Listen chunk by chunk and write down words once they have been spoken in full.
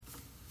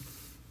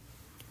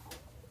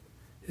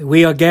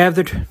We are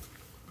gathered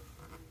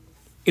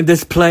in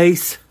this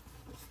place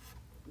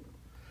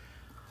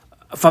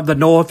from the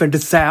north and the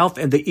south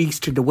and the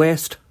east and the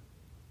west,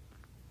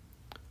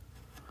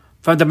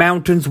 from the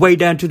mountains way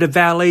down to the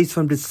valleys,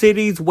 from the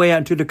cities way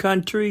out to the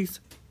countries.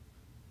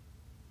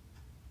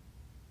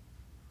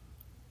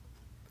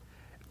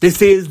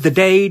 This is the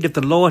day that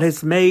the Lord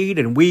has made,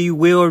 and we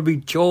will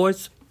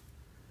rejoice,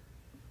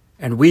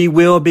 and we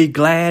will be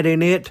glad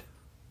in it.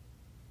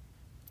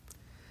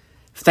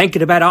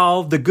 Thinking about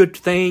all the good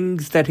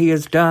things that He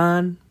has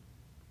done,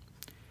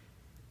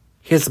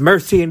 His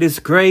mercy and His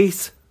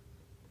grace,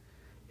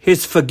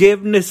 His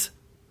forgiveness,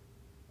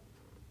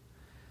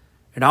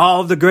 and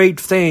all the great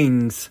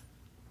things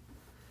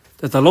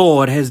that the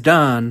Lord has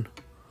done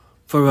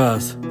for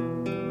us.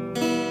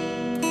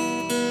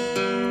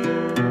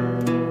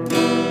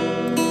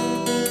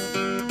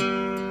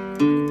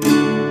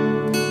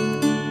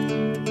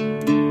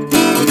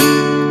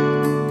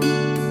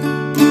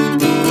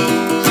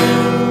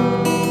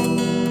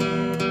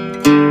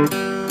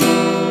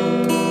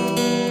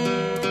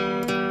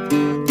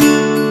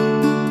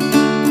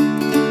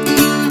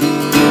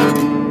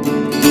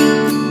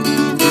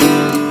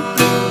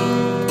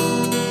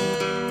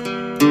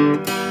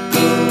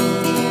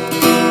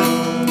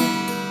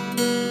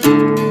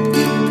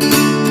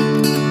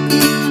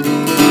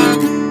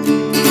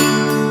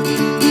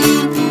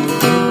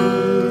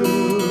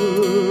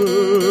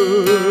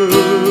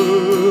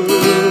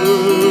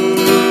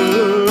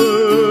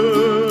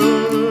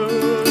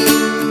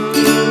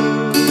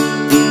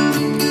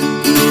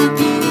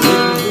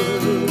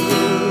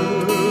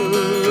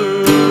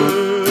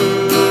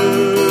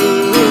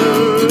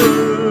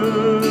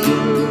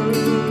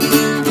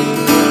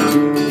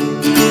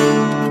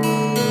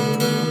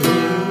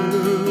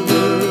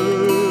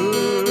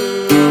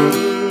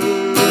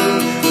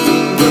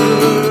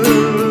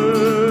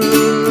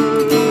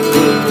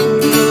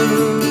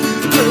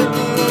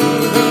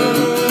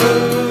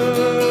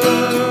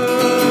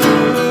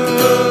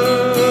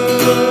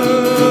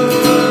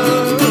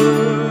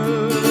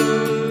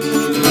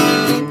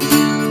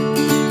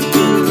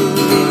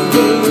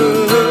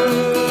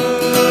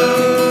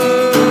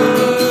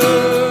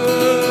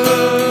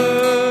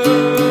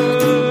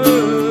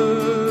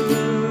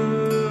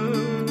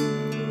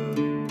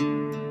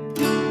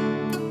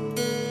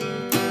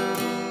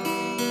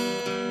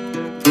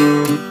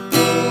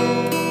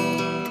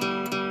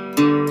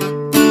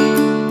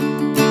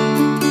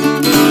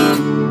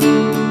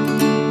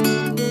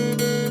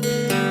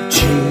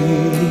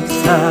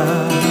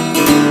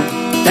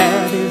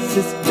 That is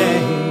His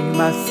name.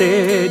 I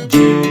said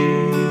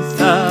Jesus.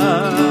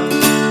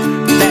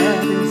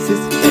 That is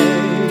His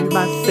name.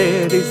 I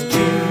said it's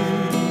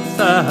Jesus.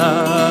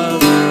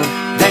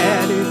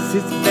 That is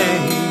His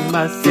name.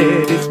 I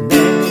said His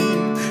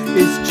name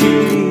is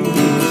Jesus.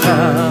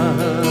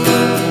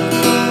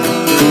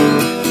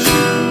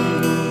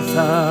 Jesus.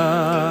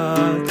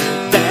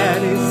 That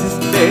is His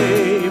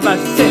name. I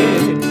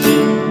said it's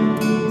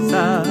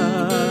Jesus.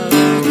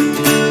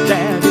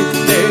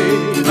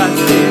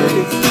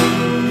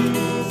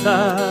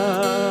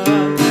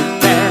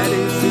 That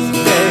is His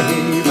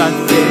name. I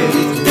said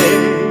His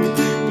name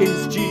is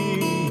Jesus.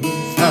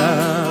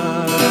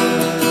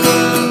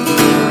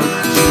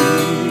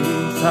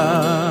 Jesus.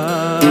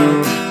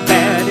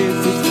 That is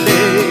His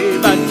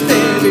name. I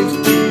said it's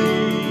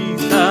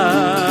Jesus.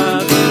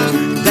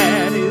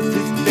 That is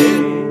His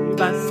name.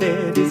 I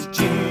said it's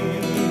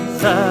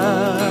Jesus.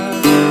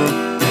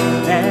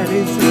 That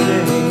is His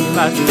name. I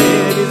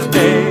said His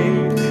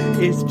name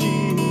is Jesus.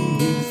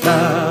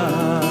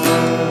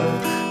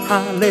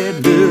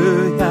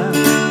 Hallelujah,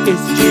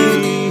 it's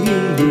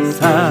Jesus.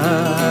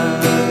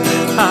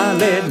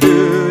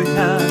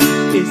 Hallelujah,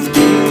 it's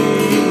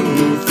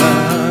Jesus.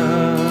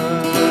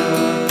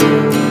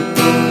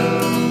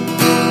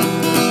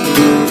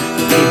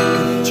 Make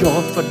a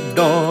joyful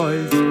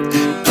noise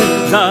to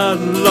the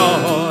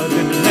Lord,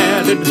 and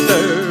let it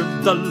serve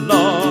the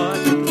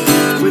Lord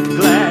with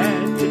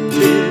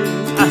gladness.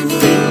 I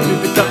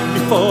sing to come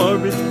before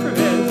His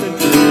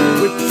presence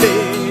with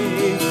singing.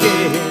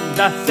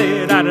 I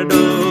said I don't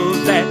know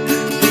that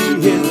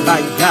He is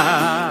my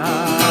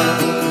God.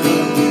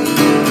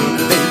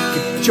 Make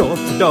a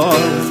joyful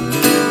noise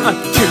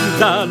unto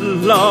the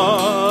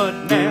Lord,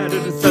 and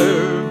to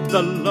serve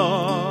the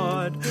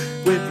Lord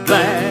with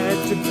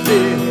gladness.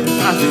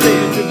 I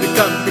said to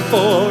come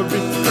before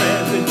His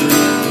presence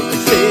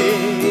with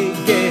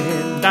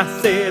singing. I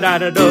said I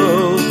don't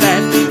know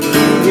that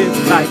He is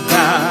my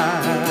God.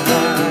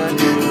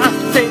 I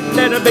said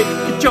let Him make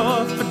a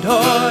joyful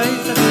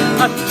noise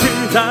unto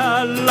the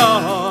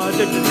Lord,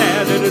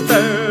 and to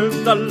serve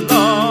the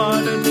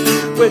Lord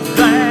with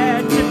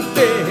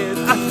gladness.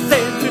 I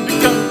said to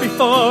come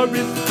before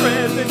His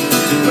presence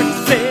with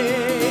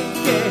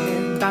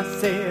singing. I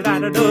said I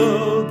don't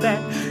know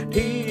that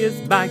He is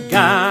my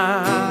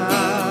God.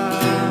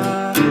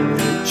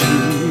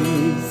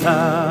 Jesus,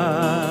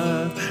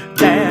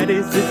 that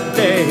is His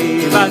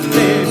name. I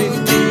said it's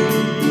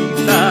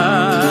Jesus.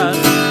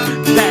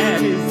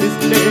 That is His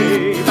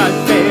name. I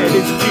said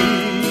it's Jesus.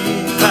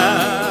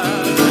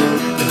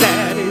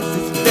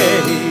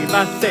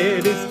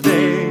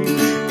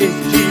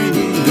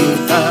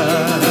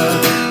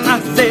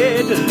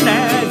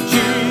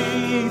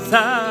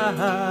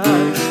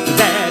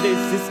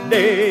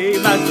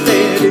 name. I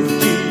said it's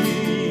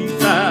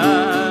Jesus.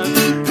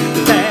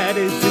 That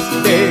is his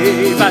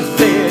name. I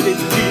said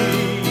it's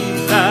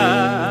Jesus.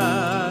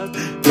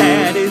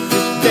 That is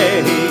his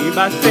name.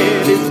 I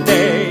said his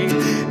name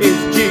is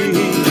Jesus.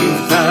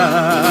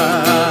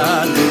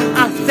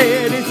 I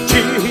said it's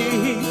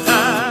Jesus.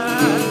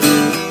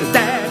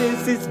 That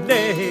is his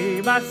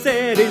name. I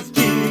said it's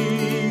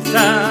Jesus.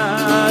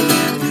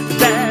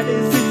 That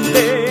is his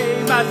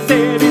name. I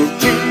said it's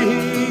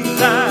Jesus.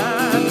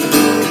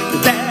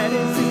 That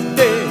is his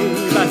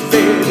name. I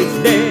said his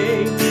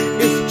name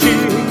is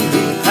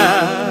Jesus.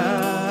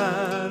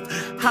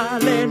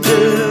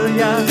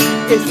 Hallelujah.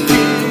 It's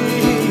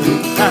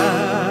Jesus.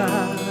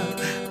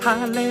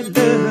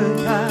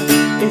 Hallelujah.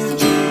 It's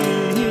Jesus.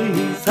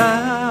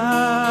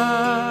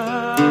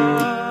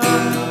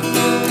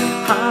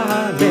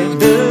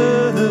 Hallelujah.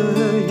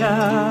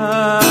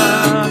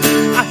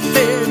 I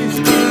said it's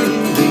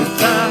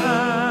Jesus.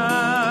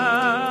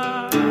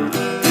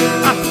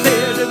 I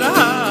said it,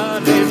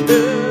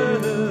 hallelujah.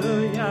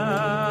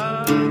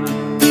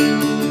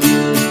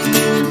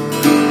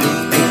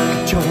 Make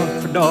a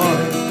joyful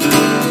noise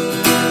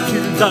to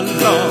the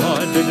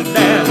Lord, and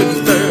never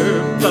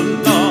serve the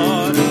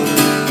Lord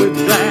with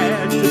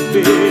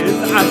gladness.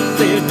 I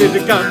said to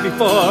come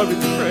before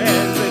his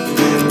presence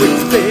with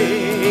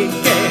singing.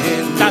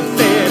 I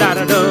said I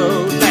don't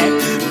know that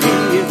he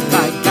is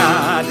my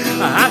God.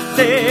 I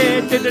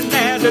said to the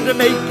land to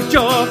make a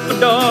joyful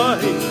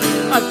noise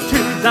unto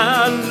the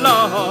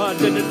Lord,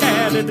 and the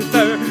land to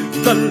serve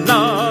the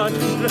Lord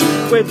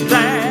with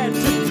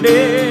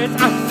gladness.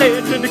 I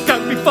said to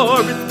come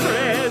before his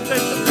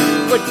presence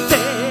with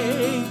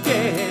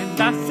singing.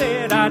 I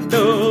said I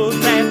know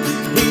that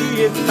he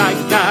is my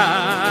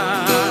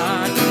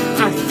God.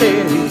 I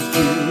said it's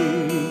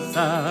Jesus.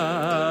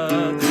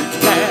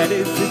 That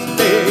is his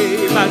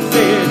name. I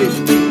said it's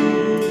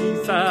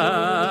Jesus.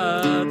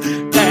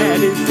 That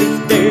is his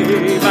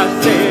name. I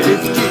said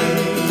it's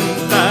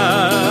Jesus.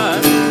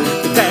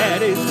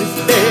 That is his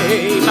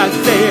name. I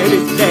said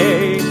his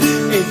name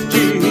is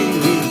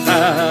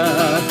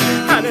Jesus.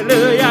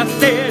 Hallelujah. I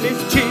said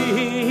it's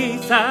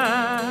Jesus.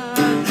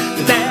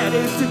 That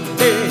is his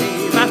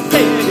name. I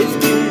said it's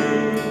Jesus.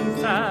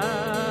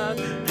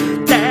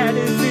 That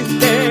is his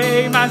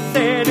name. I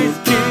said it's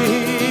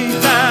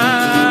Jesus.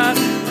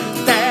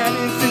 That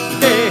is his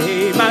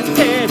name. I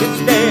said his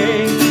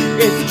name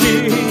is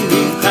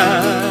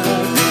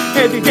Jesus.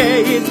 Every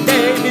day his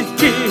name is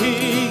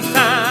Jesus.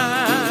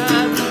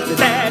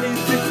 That is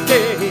his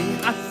name.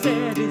 I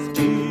said it's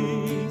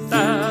Jesus.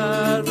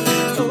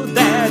 Oh,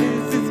 that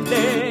is his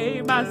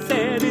name. I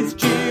said it's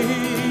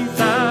Jesus.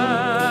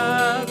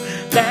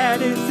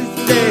 That is his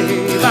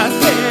name. I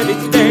said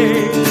his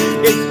name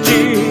is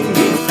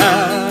Jesus.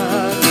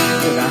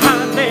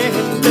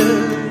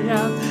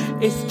 Hallelujah.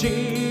 It's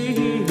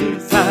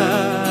Jesus.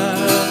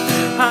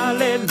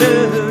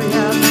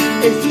 Hallelujah.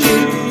 It's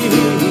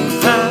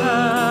Jesus.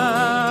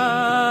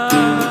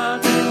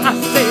 I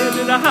said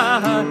it.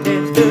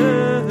 Hallelujah.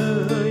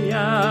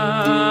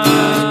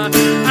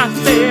 I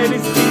said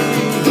it's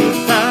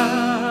Jesus.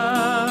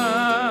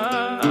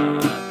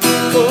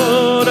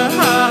 Oh, the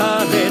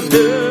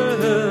hallelujah.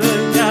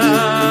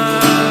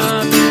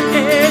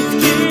 It's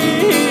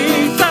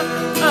Jesus.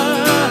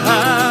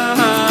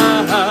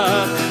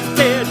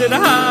 Said it,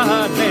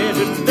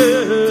 hallelujah.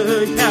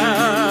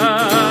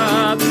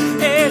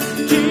 It's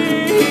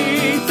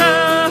Jesus.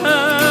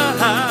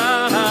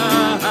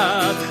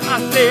 I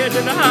said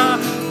it,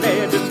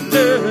 hallelujah.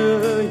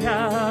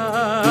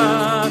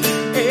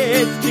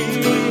 It's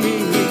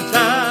Jesus.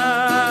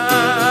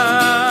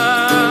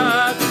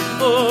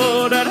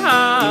 Oh, that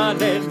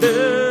hallelujah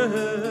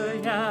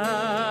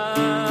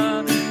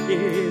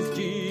is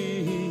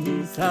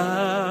Jesus.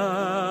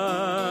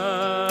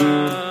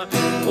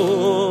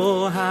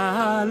 Oh,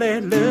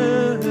 hallelujah.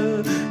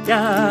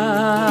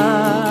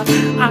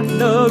 I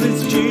know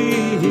it's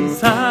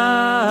Jesus.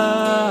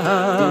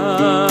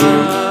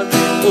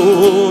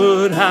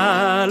 Oh,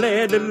 hallelujah.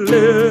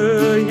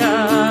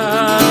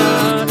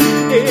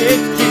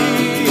 It's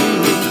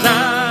Jesus.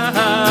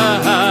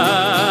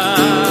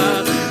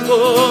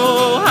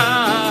 Oh,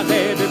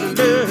 hallelujah.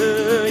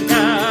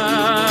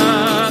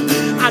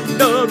 I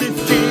know it's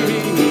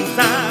Jesus.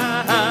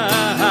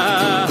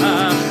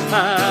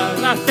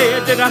 I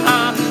said that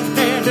hallelujah.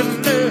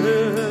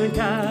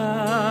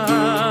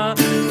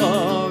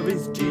 Oh,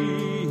 it's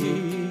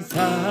Jesus.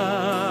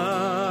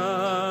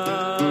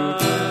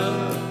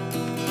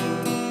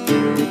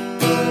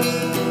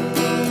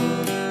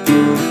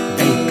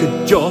 Make a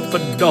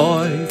joyful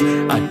noise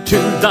unto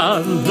the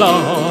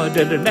Lord,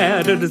 and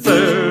to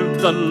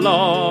serve the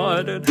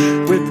Lord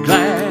with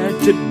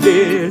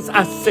gladness.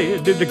 I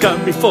said to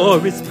come before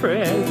his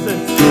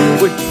presence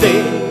with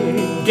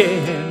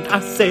singing. I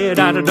said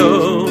I don't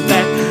know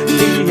that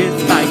he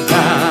is my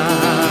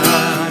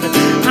God.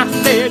 I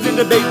said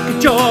to make a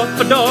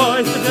joyful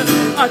noise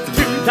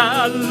unto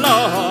the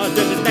Lord,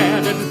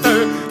 and to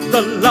serve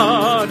the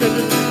Lord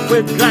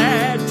with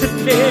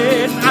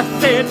gladness. I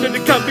said to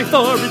come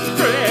before his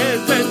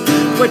presence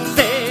with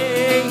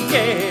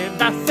singing.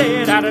 I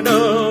said I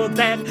know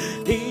that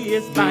He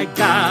is my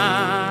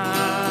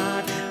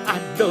God. I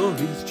know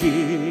He's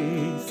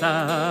Jesus.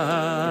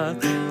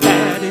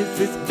 That is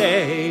His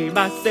name.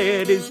 I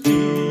said it's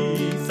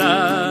Jesus.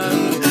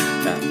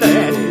 That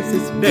is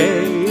His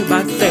name.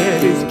 I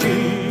said it's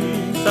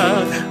Jesus.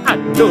 I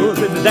know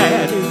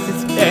that is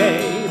His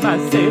name. I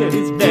said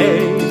His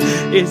name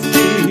is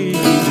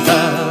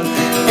Jesus.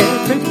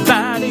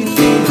 Everybody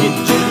sing it,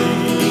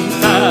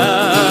 Jesus.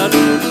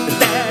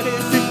 That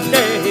is His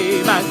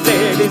name. I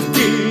said it's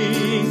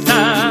Jesus.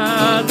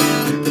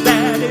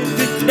 That is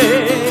His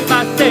name. I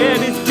said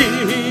it's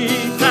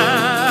Jesus.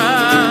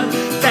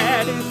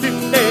 That is His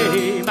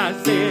name. I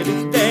said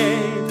His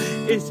name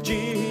is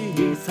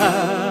Jesus.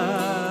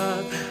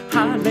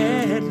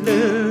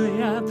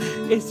 Hallelujah.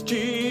 It's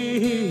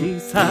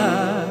Jesus.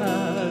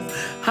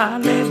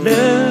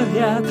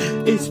 Hallelujah.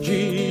 It's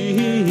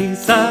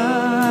Jesus.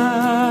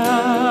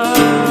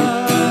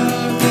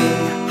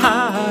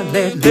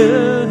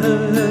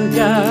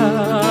 Hallelujah.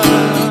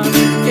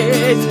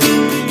 It's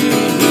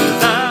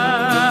Jesus.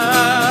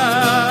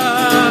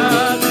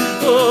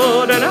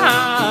 Oh, that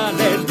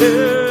hallelujah.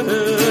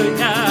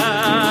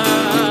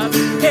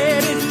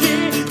 It is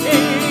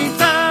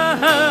Jesus.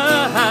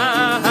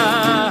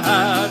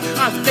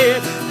 I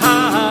said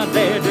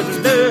hallelujah.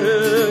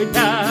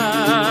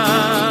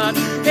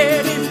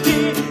 It is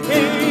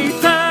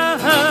Jesus.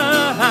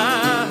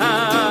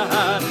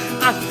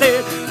 I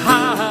said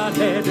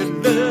hallelujah.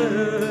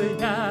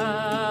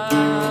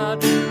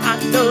 I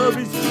know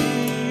it's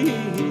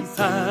Jesus.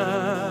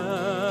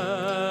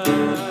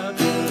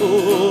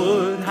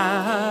 Oh,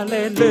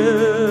 hallelujah.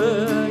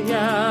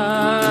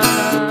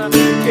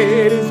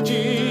 It is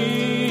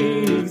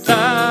Jesus.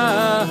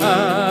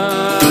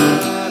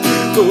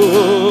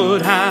 Oh,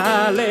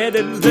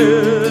 hallelujah.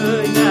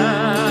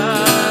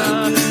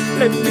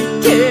 Let me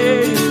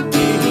tell you,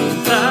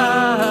 Jesus.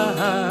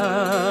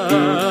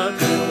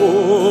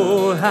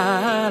 Oh,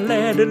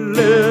 hallelujah.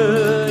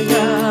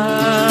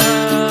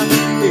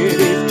 It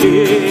is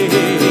Jesus.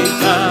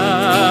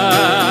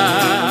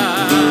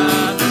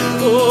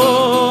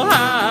 Oh,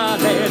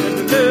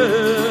 hallelujah.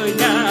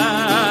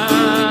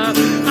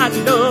 I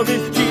know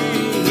it's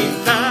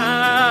Jesus.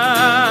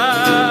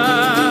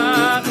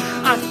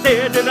 I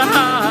said that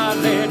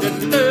hallelujah.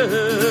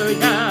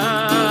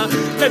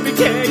 Let me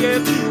tell you,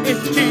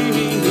 it's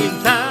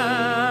Jesus.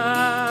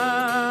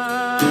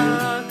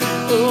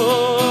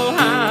 Oh,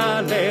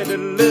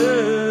 hallelujah.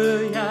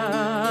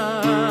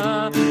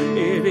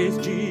 It is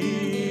Jesus.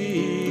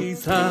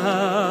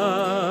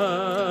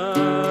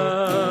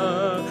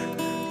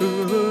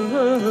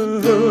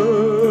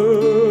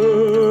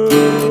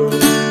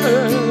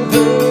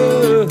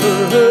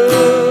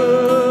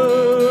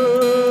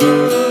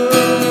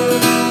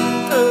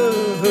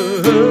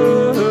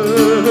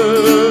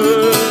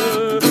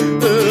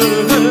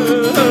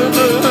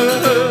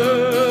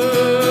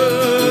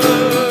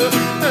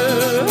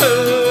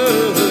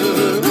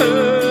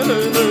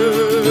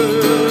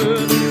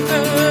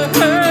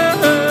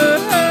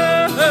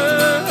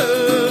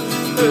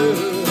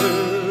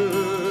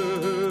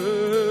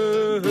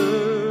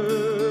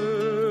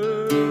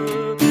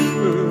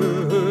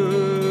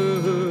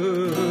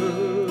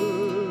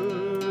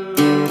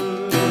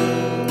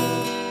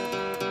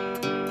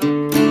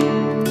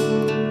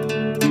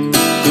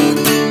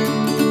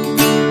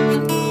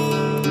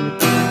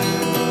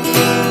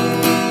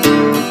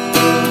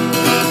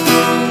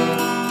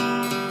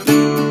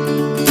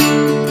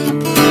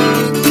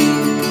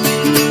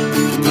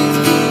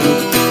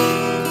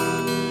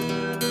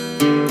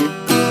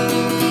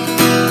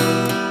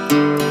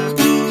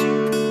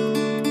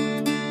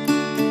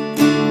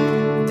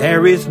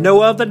 There is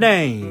no other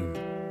name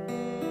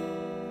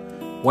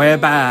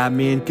whereby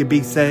men can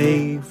be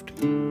saved.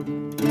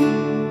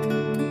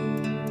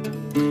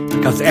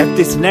 Because at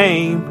this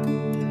name,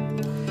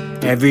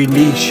 every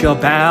knee shall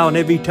bow and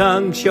every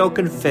tongue shall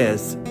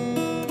confess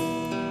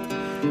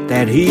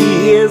that He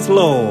is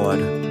Lord,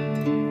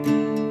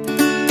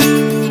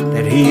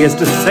 that He is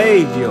the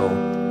Savior,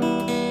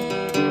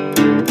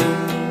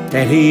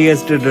 that He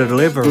is the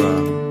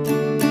Deliverer,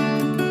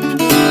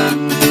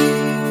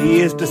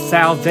 He is the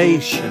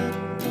salvation.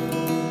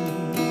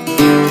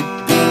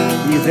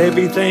 He is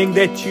everything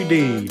that you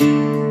need.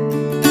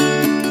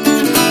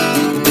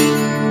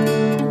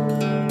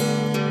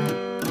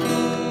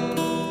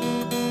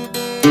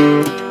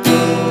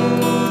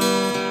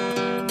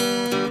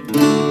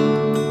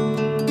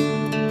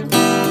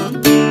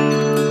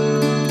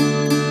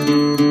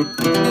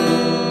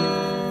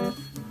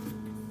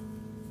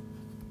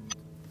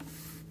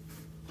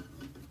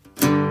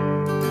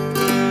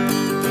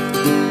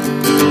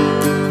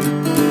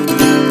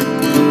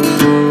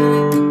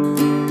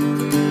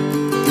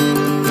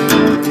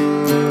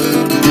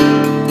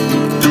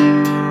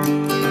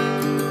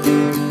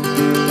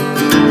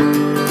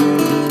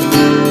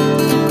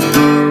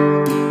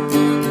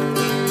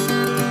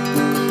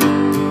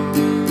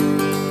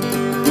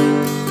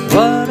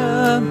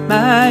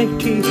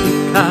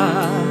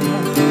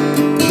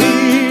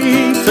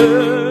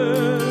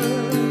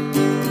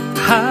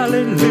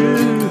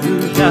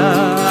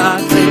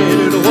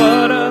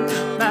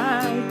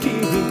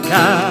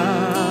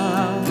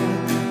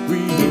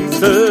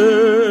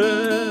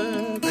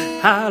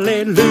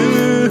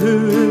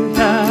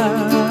 hallelujah.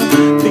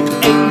 The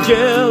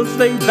angels,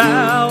 they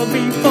bow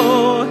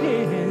before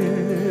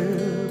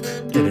him.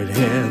 In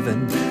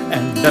heaven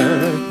and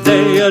earth,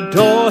 they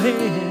adore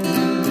him.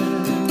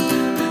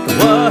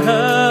 What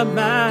a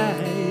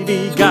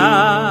mighty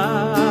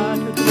God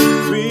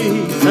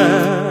we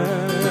serve.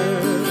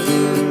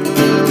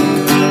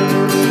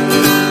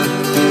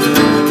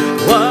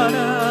 What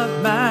a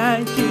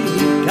mighty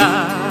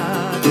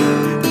God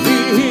we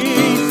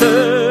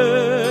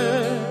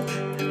serve.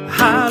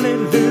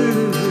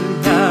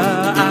 Hallelujah.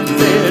 I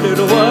said it,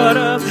 what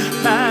a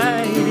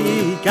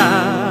mighty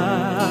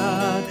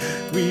God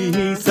we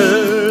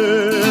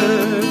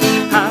serve.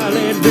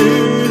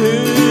 Hallelujah.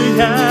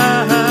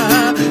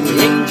 The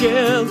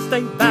angels,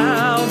 they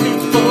bow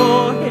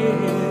before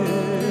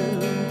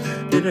him.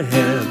 In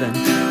heaven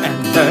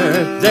and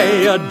earth,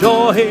 they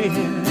adore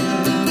him.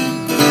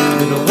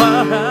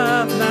 What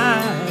a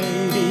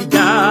mighty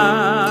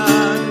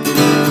God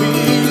we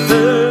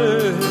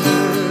serve.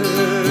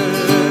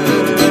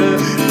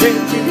 Let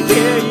me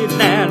tell you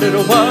now that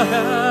what a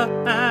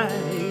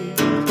mighty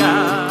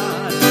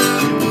God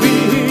we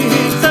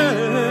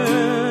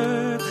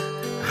serve.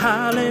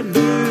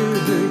 Hallelujah.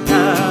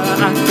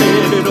 I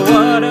said it,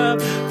 what a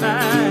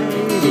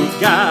mighty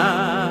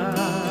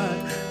God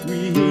we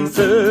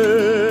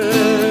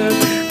serve.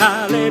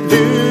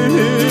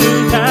 Hallelujah.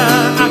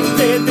 I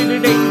said that the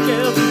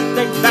angels,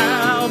 they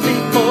bow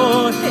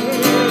before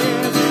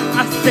him. I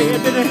said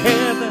that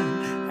heaven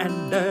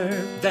and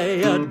earth, they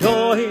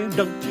adore him.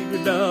 Don't you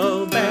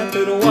know that?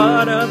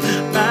 What a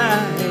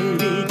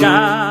mighty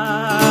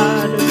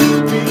God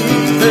we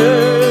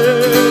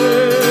serve.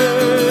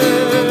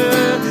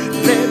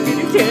 Let me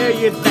tell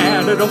you now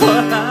that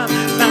what a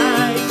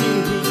mighty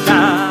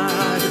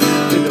God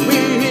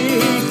we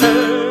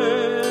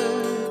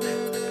serve.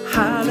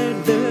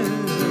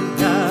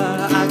 Hallelujah.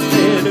 I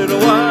said it,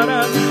 what a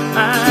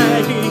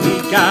mighty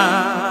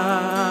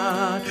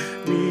God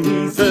we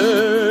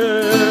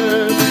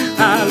serve.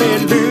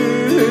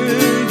 Hallelujah.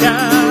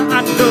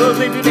 I know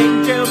that the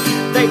angels,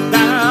 they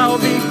bow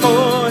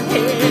before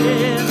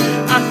him.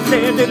 I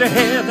said that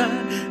heaven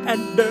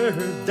and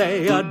earth, they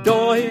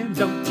adore him.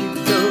 Don't you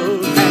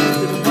know that?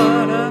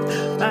 What a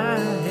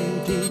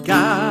mighty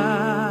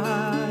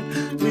God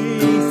we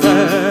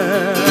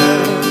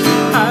serve.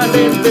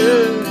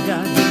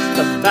 Hallelujah. He's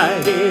the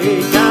mighty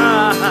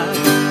God.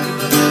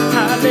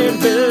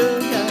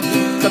 Hallelujah.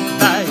 He's the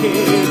mighty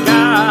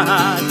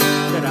God.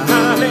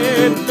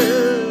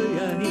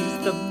 Hallelujah. He's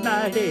the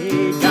mighty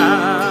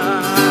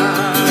God.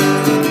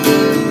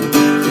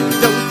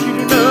 Don't you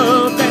know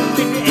that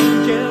the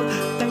angels,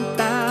 they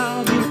bow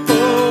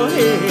before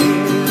him?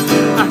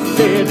 I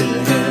said in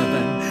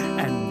heaven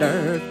and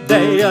earth,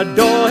 they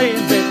adore him.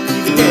 Let me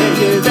tell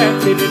you that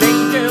the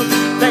angels,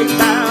 they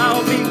bow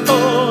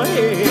before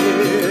him.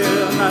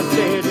 I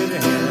said in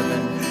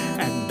heaven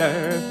and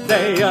earth,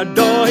 they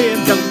adore him.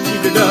 Don't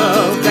you know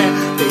that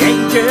the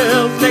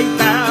angels, they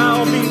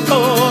bow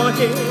before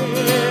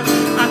him?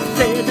 I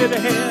said in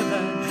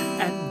heaven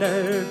and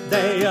earth,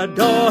 they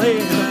adore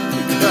him. Don't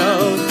you know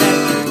that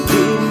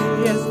he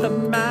is the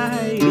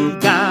mighty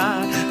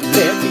God?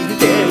 Let me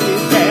tell you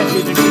that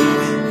he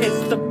is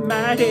the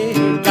mighty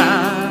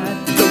God.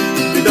 Don't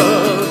you know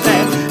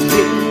that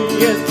he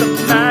is the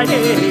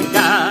mighty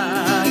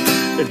God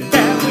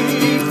that we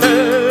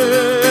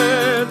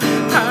serve?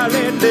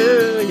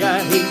 Hallelujah.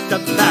 He's the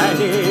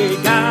mighty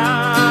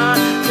God.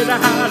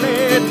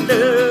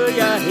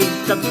 Hallelujah. He's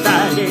the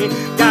mighty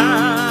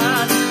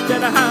God.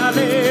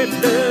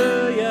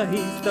 Hallelujah.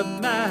 He's the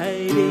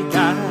mighty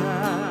God.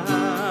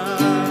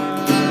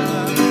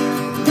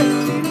 Let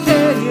me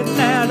tell you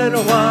now that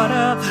what a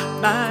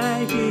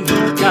mighty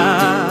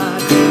God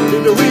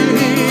that we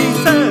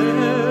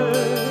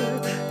serve.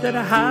 That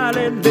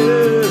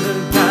hallelujah.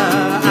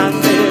 I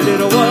said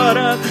it, what a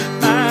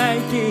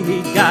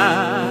mighty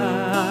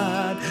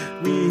God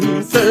we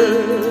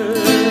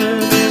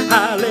serve.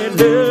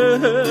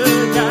 Hallelujah.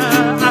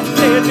 I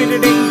said that the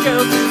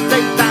angels,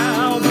 they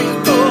bow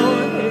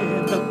before him.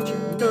 Don't you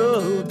know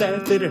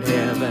that in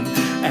heaven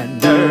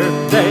and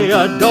earth, they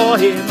adore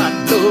him? I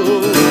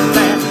know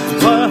that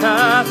what a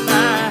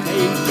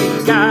mighty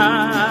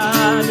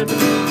God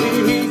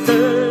we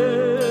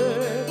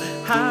serve.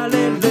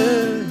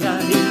 Hallelujah.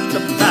 He's the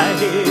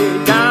mighty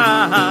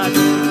God.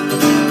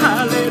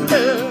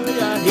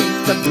 Hallelujah. He's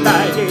the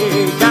mighty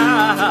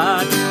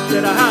God.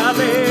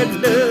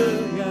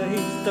 Hallelujah.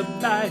 He's the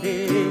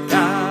mighty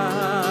God.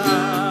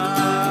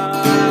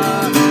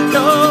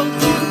 Don't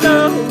you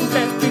know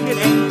that the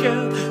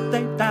angels,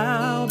 they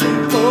bow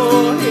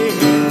before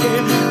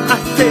him? I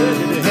said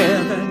in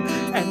heaven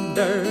and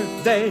earth,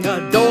 they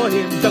adore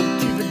him. Don't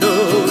you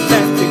know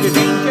that the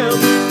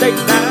angels, they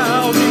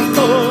bow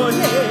before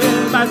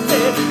him? I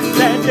said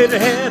that in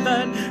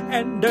heaven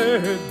and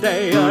earth,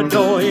 they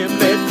adore him.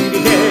 Let me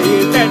tell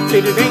you that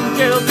the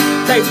angels,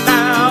 they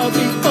bow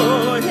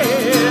before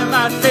him. I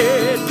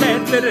said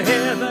that in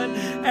heaven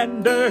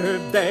and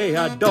earth, they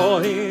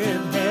adore him.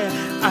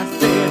 I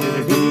said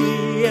that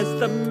he is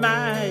the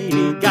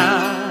mighty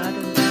God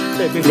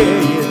let me hear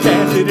you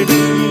that He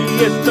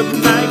is the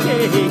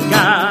mighty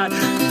God.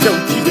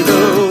 Don't you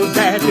know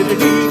that He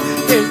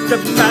is the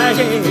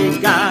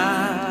mighty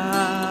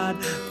God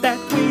that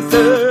we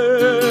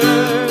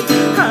serve?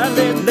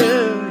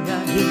 Hallelujah,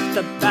 He's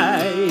the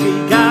mighty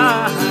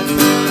God.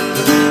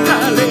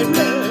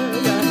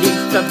 Hallelujah,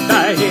 He's the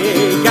mighty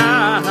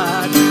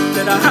God.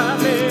 That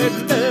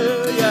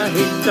hallelujah,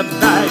 He's the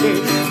mighty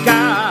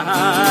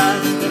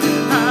God.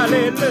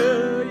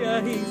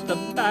 Hallelujah, He's the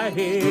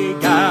mighty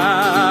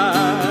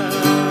God.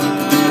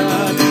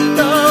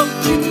 Don't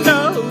you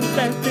know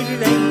that the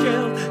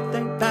angels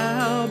they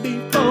bow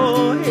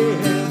before Him?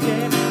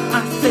 Yeah,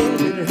 I said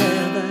in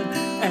heaven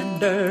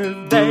and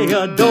earth they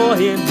adore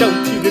Him.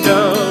 Don't you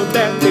know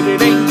that the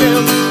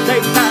angels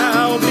they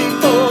bow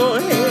before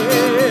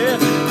Him?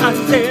 I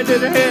said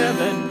in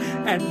heaven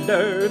and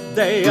earth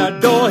they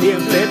adore Him.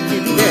 Let me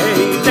say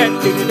that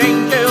the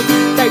angels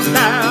they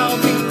bow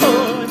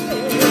before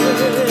Him.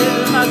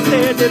 I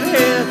said in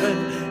heaven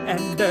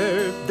and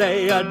earth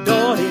they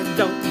adore Him.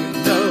 Don't you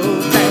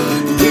know that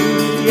He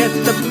is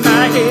the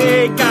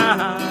mighty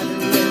God?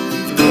 Let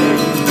me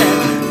say that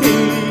He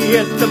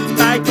is the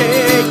mighty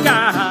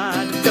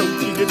God. Don't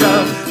you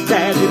know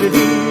that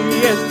He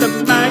is the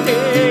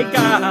mighty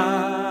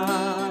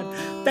God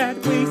that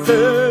we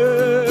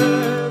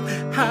serve?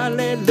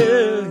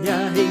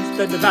 Hallelujah, He's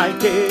the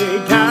mighty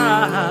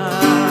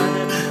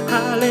God.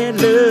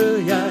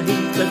 Hallelujah,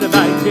 He's the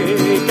mighty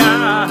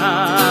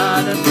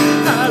God.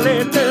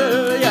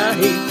 Hallelujah,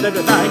 He's the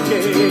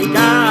mighty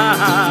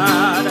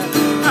God.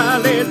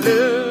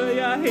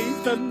 Hallelujah, He's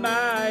the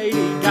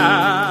mighty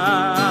God.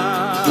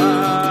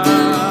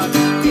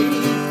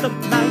 He's the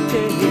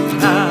mighty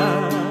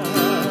God.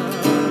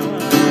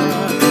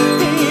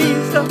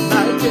 He's the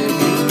mighty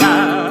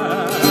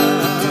God.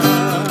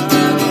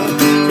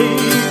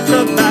 He's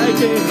the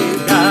mighty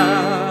God.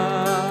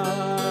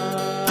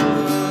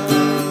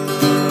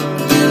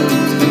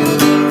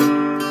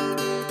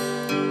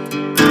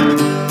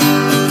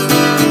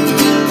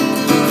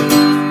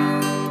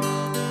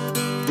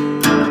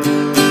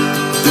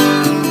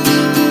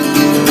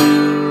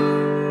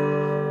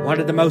 One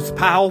of the most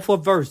powerful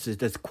verses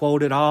that's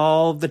quoted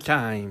all the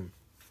time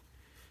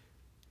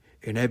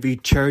in every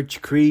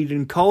church, creed,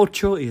 and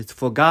culture is,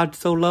 "For God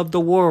so loved the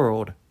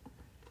world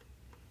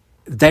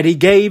that He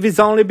gave His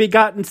only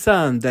begotten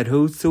Son, that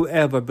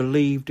whosoever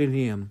believed in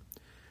Him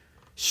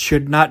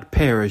should not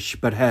perish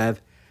but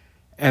have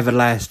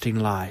everlasting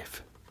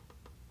life."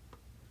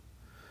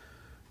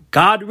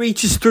 God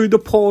reaches through the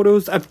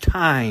portals of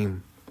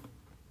time,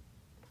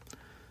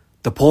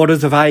 the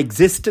portals of our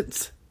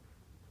existence,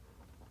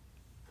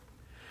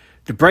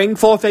 to bring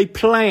forth a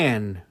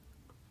plan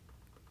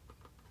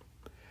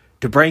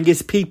to bring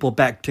His people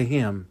back to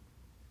Him.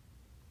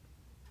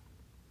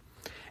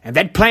 And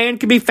that plan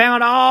can be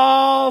found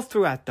all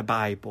throughout the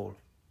Bible,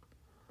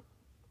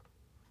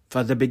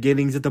 from the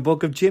beginnings of the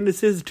book of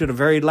Genesis to the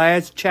very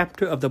last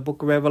chapter of the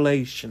book of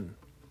Revelation.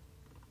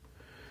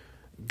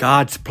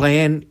 God's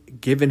plan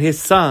given His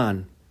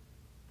Son,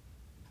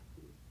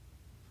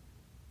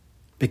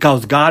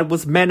 because God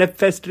was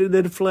manifested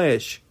in the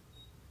flesh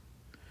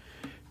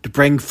to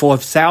bring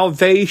forth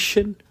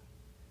salvation,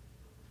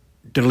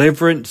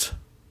 deliverance,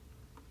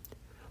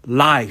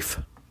 life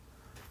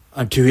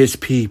unto His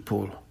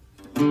people.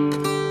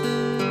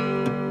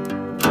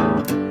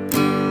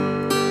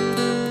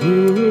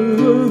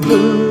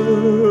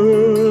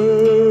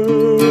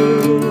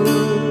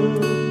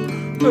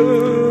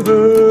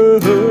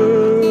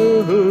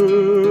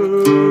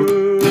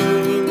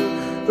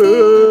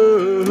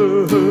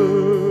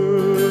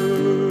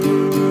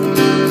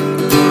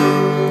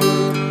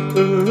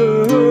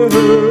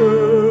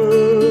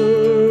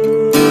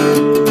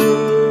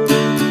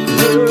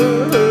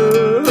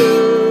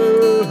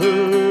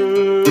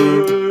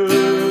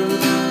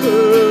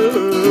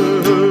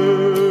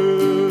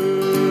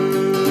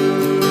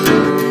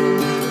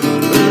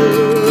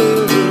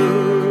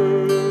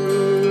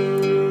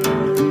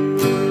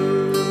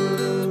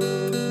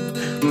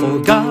 For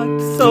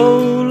God so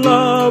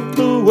loved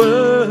the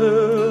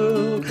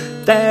world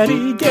that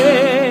He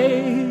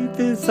gave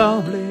His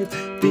only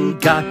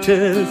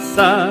begotten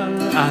Son.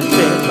 I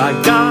said, my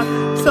God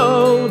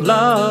so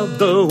loved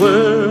the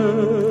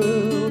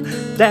world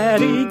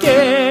that He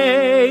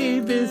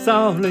gave His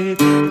only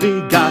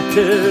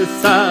begotten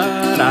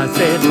Son. I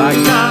said, my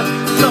God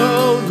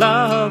so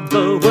loved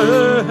the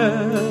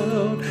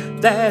world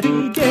that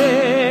He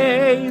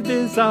gave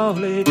His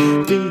only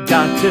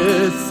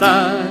begotten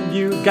Son.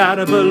 You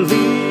gotta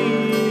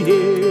believe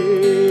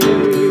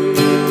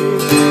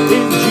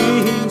in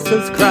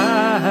Jesus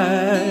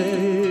Christ.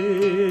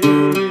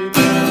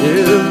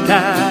 You've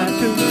got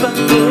to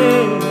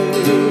believe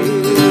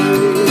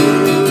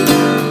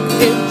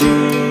in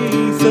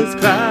Jesus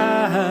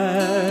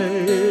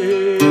Christ.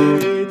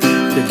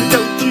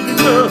 Don't you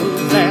know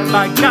that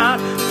my God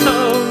so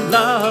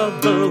loved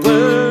the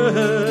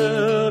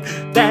world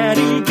that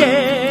He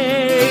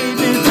gave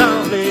His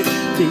only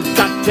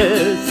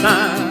begotten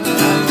Son?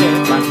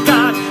 My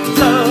God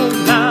so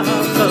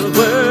loved the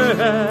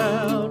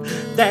world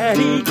that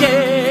He gave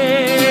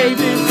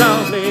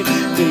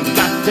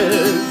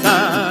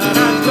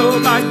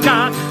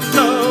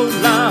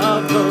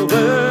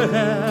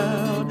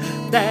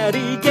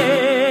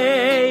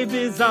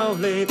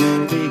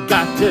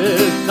to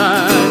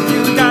sign.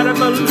 You gotta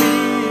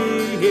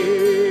believe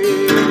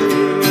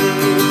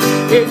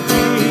in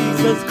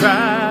Jesus Christ.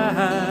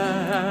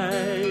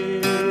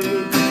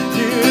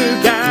 You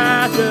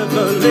gotta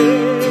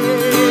believe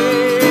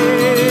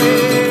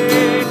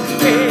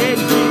in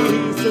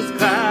Jesus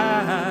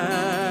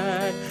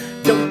Christ.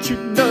 Don't you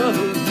know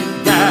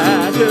you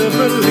gotta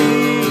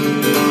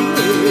believe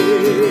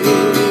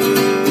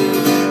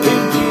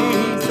in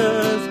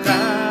Jesus Christ?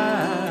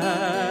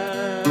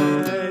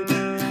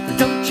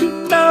 Don't you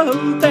know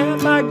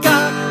that my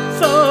God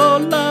so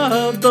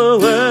loved the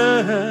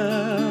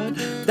world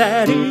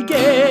that He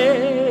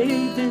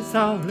gave His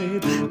only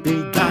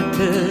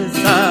begotten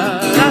Son?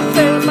 I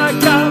said my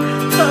God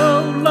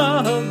so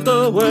loved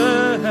the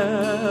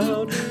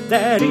world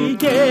that He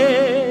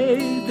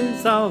gave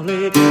His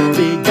only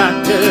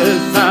begotten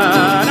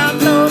Son. I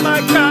know my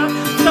God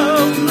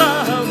so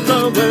loved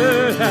the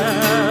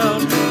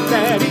world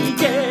that He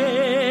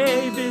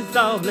gave His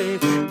only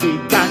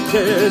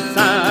begotten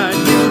Son.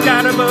 You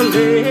gotta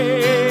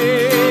believe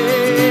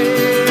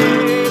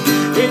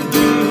in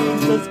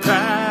Jesus Christ.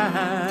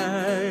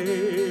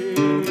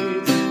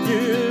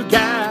 You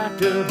got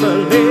to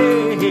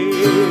believe in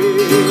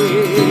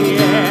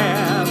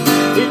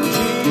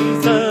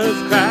Jesus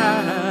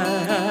Christ.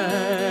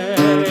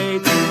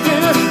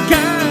 You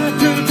got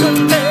to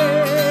believe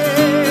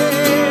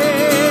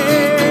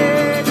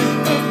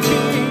in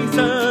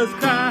Jesus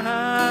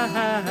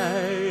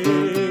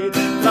Christ.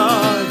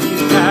 Lord, you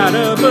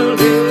gotta believe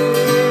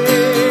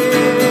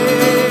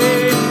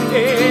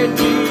in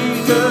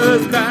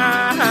Jesus Christ.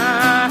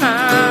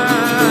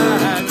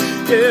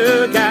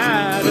 You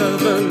gotta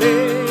believe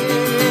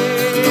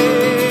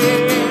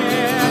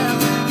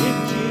in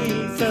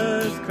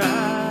Jesus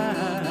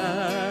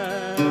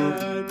Christ.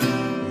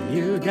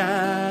 You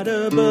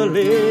gotta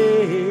believe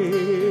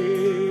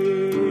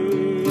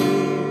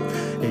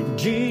in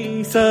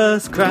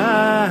Jesus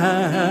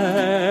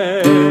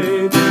Christ.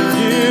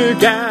 You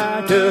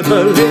got to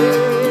believe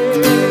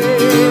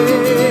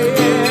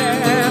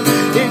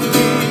in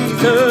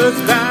Jesus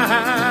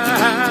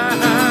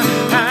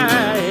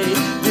Christ.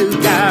 You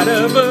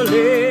gotta believe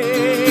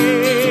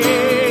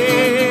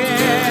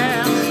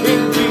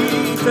in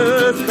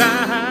Jesus Christ.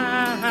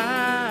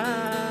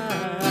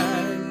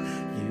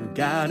 You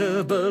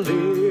gotta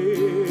believe.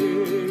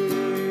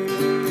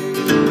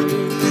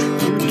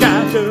 You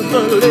got to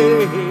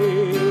believe.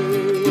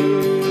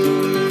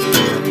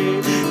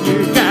 You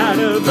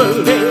gotta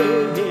believe.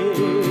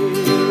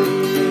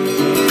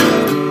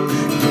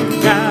 You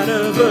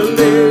gotta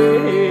believe.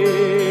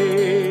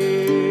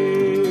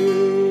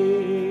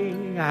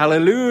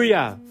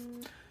 Hallelujah.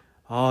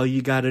 All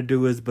you gotta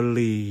do is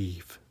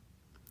believe.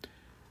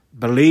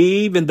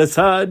 Believe in the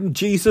Son,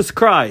 Jesus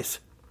Christ,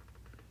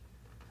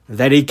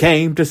 that He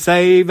came to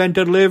save and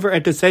deliver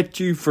and to set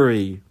you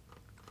free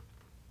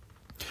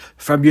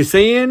from your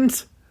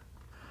sins,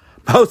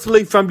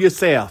 mostly from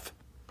yourself,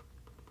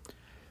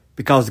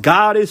 because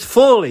God is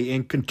fully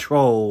in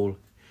control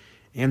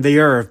in the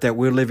earth that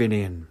we're living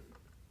in.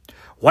 I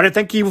want to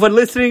thank you for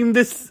listening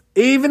this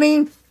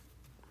evening,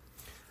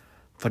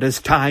 for this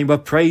time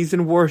of praise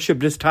and worship,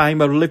 this time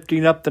of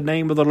lifting up the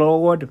name of the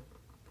Lord,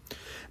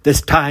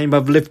 this time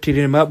of lifting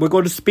Him up. We're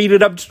going to speed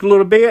it up just a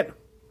little bit.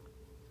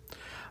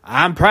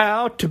 I'm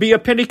proud to be a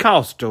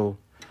Pentecostal.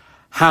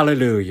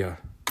 Hallelujah.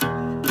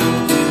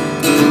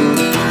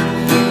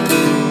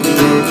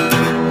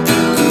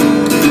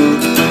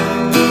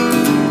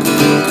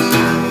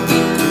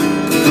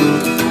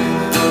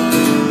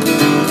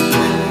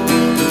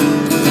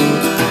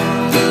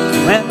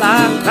 Well,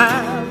 I'm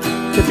proud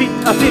to be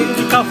a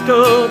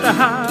Pentecostal.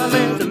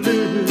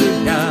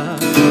 Hallelujah.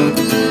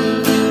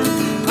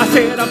 I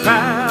said I'm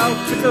proud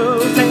to know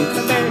that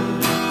the name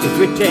is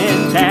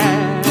written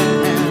down.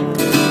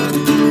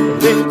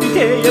 Let me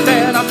tell you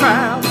that I'm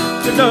proud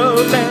to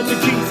know that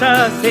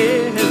Jesus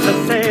is the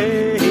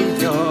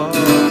Savior.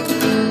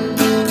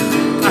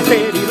 I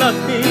said He loves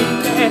me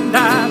and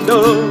I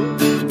know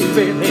He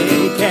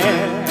really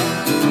cares.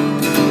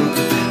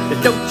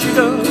 Don't you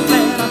know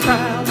that I'm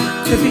proud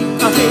to be a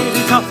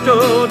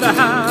Pentecostal?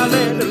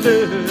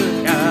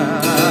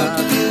 Hallelujah.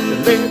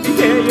 Let me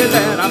tell you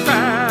that I'm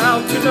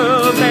proud to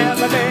know that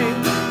my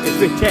name is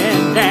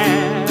written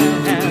down.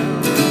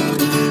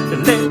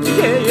 Let me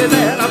tell you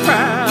that I'm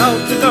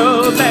proud to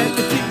know that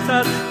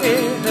Jesus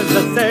is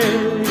the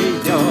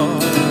Savior.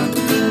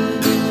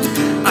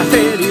 I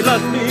said He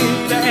loves me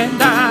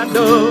and I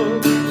know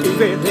He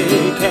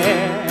really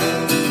cares.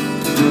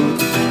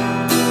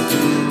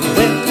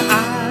 When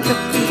I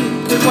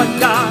believe in one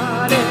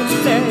God and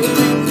His name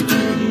is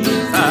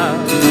Jesus,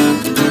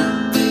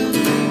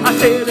 I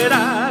said that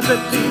I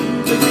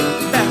believe in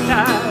being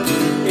baptized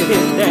in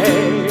His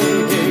name.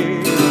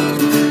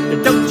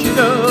 Don't you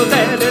know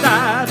that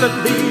I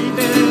believe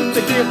in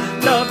the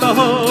gift of the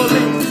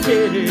Holy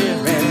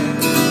Spirit?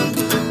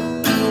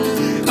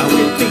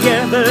 With the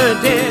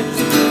evidence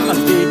of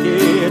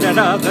speaking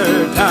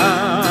another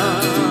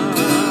tongue.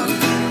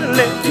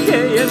 Let me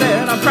tell you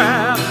that I'm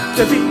proud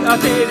to be a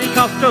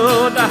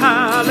Pentecostal.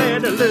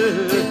 Hallelujah.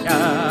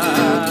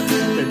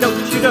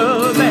 you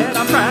know that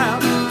I'm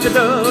proud to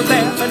know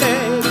that my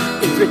name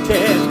is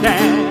written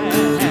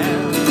down?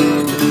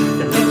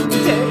 Let me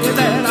tell you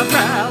that I'm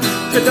proud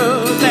to know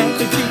that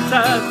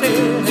Jesus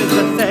is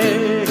the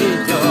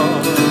Savior.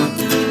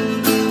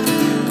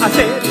 I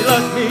said he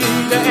loves me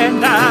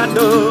and I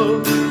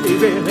know he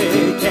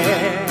really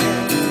can.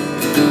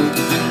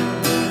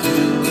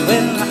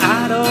 Well,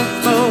 I don't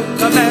smoke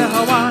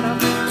marijuana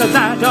 'cause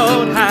I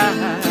don't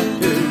have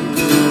to.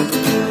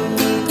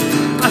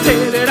 I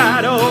say that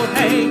I don't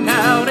hang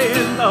out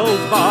in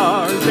those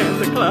bars and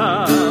the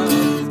clubs.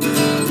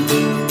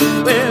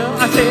 Well,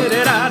 I say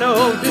that I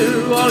don't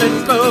do all the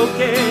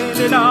smoking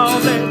and all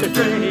that the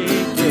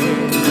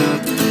drinking.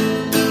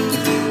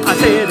 I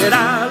say that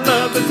I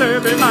love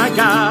serving my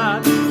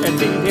God and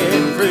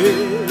being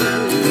free.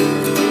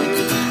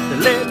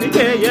 Let me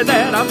tell you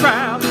that I'm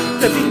proud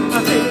to be a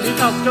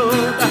Pentecostal,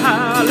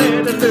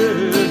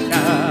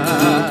 hallelujah.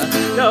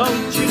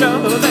 Don't you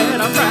know that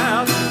I'm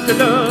proud to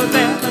know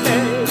that my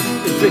name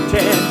is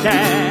written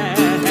down?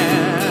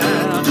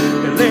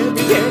 Let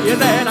me tell you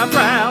that I'm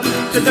proud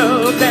to know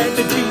that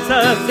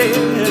Jesus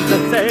is the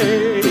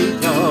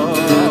Savior.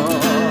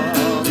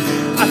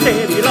 I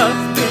said he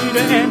loves me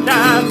and I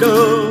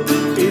know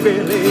he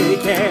really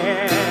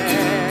can.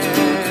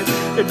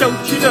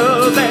 Don't you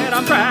know that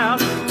I'm proud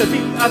to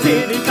be a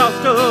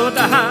Pentecostal,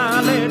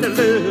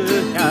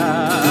 hallelujah.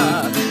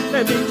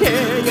 Let me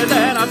tell you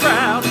that I'm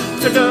proud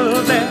to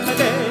know that my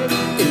name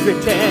is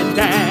written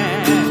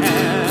down.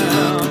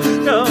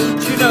 Don't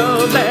you know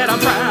that I'm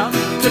proud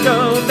to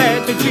know that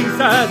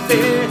Jesus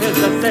is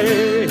the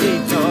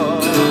Savior?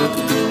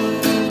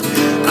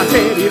 I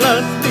said he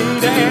loves me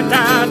and I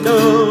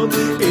know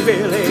he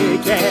really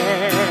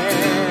can.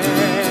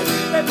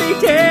 Let me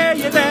tell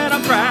you that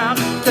I'm proud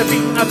to be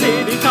a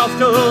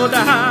Pentecostal,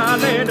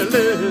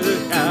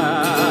 hallelujah.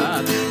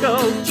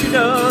 Don't you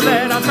know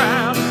that I'm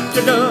proud to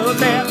know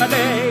that my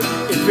name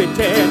is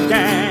written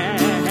down?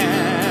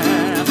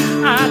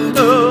 I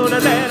know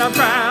that I'm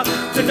proud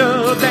to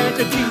know that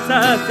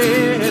Jesus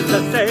is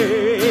the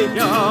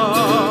Savior.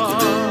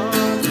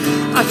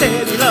 I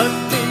said he loves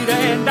me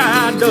and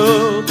I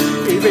know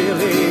he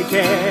really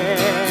can.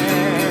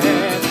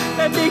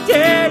 Let me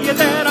tell you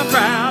that I'm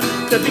proud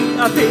to be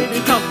a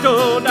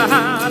Pentecostal,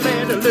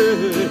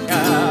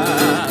 hallelujah.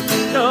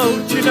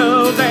 Don't you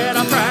know that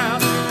I'm proud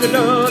to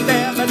know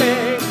that my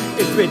name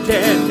is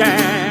written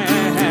down?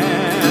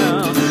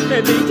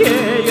 Let me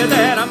tell you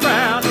that I'm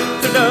proud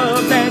to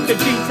know that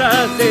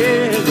Jesus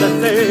is the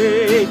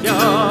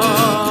Savior.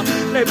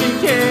 Let me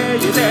tell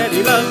you that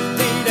he loves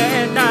me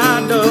and I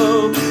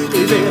know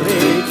he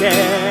really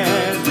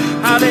can.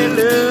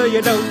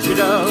 Hallelujah, don't you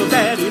know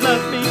that he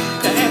loves me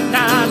and I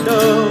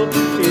know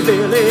he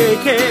really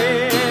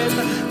cares.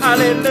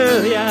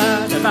 Hallelujah,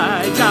 that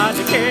my God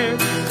cares.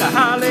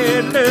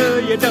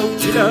 Hallelujah, don't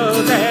you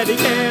know that he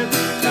cares.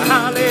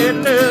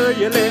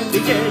 Hallelujah, let me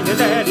tell you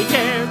that he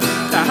cares.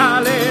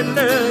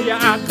 Hallelujah,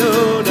 I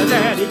know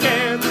that he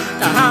cares.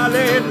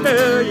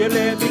 Hallelujah,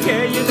 let me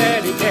tell you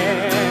that he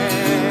cares.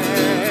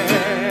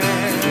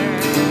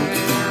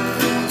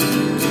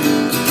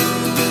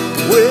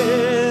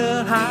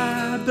 Well,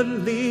 I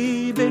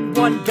believe in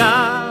one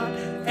God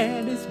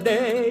and his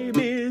name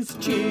is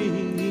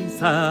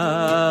Jesus.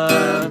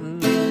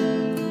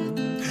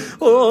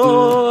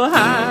 Oh,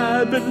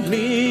 I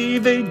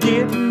believe in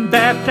getting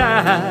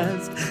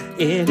baptized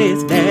in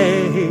his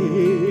name.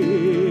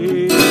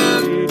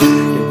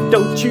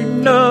 Don't you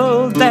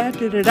know that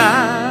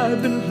I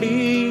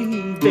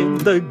believe in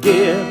the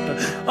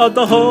gift of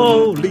the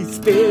Holy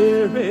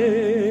Spirit?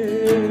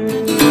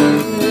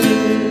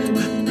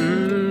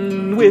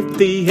 With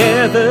the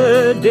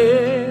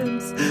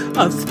evidence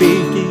of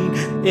speaking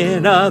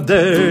in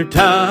other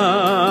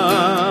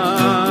tongues.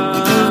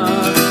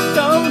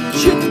 Don't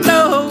you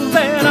know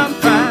that I'm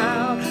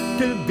proud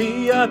to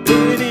be a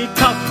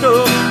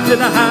Pentecostal,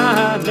 then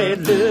hallelujah.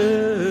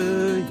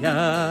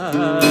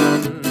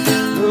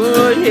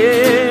 Oh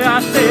yeah, I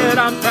said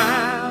I'm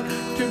proud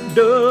to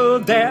know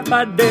that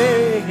my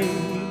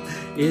name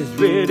is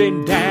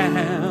written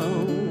down.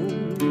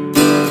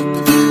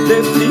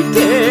 Let me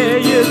tell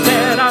you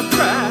that I'm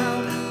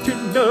proud to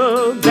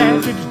know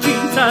that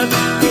Jesus,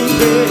 he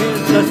is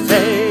the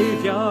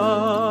Savior.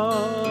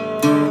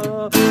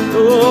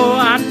 Oh,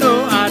 I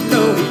know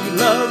he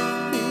loves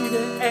me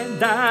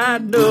and I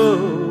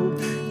know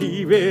he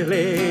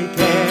really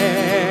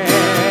cares.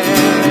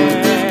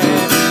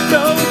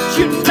 Don't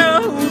you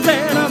know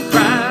that I'm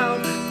proud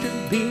to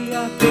be a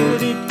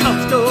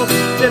Pentecostal,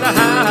 then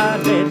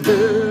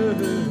hallelujah.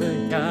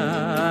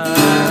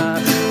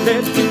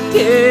 Let me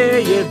tell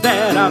you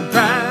that I'm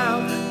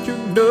proud to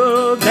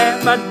know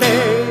that my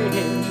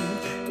name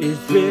is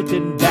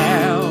written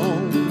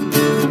down.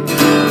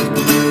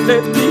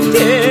 Let me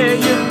tell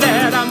you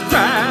that I'm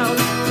proud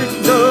to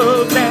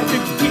know that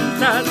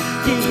Jesus,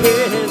 he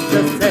is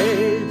the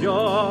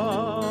Savior.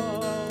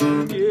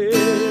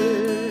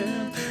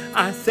 Yeah,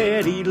 I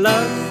said he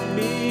loves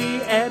me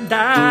and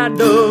I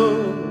know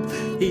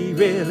he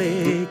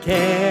really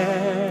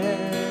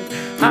cares.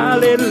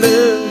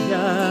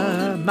 Hallelujah,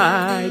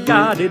 my God.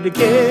 God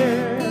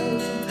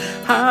cares.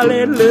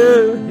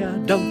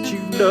 Hallelujah, don't you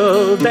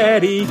know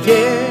that He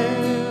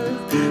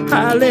cares?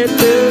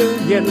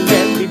 Hallelujah,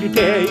 let me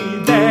tell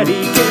you that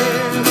He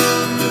cares.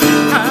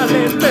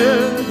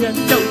 Hallelujah,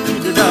 don't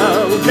you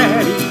know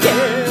that He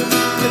cares?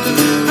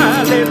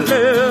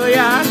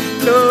 Hallelujah, I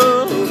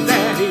know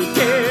that He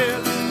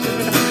cares.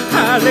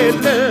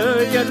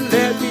 Hallelujah,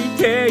 let me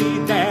tell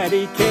you that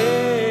He cares.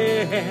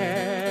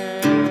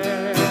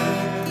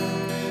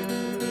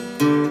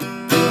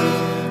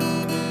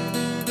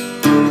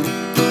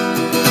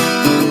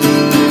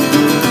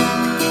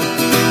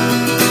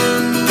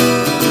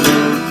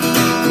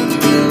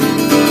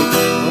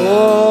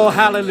 Oh,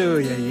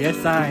 hallelujah.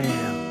 Yes, I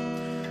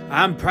am.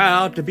 I'm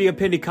proud to be a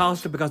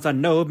Pentecostal because I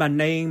know my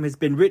name has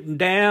been written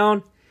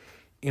down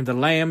in the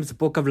Lamb's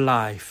Book of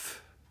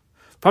Life.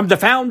 From the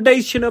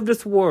foundation of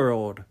this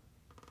world,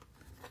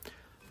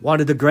 one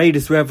of the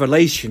greatest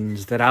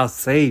revelations that our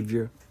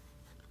Savior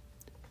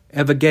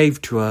ever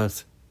gave to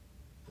us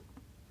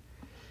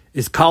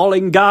is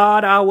calling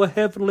God our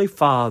Heavenly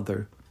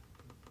Father.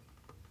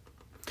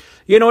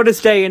 You know,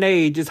 this day and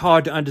age, it's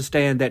hard to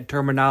understand that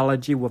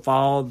terminology with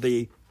all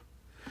the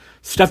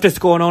stuff that's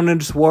going on in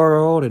this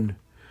world, and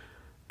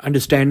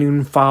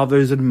understanding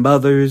fathers and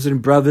mothers and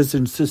brothers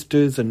and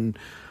sisters and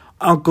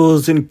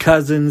uncles and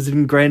cousins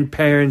and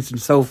grandparents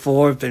and so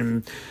forth.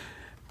 And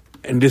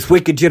this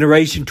wicked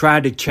generation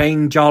tried to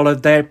change all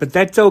of that, but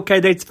that's okay.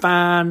 That's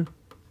fine.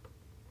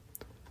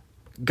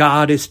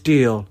 God is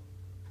still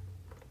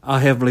our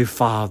Heavenly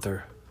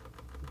Father.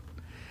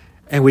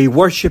 And we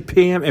worship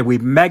Him and we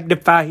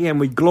magnify Him.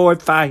 We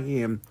glorify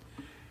Him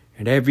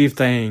in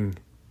everything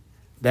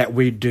that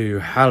we do.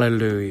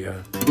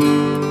 Hallelujah.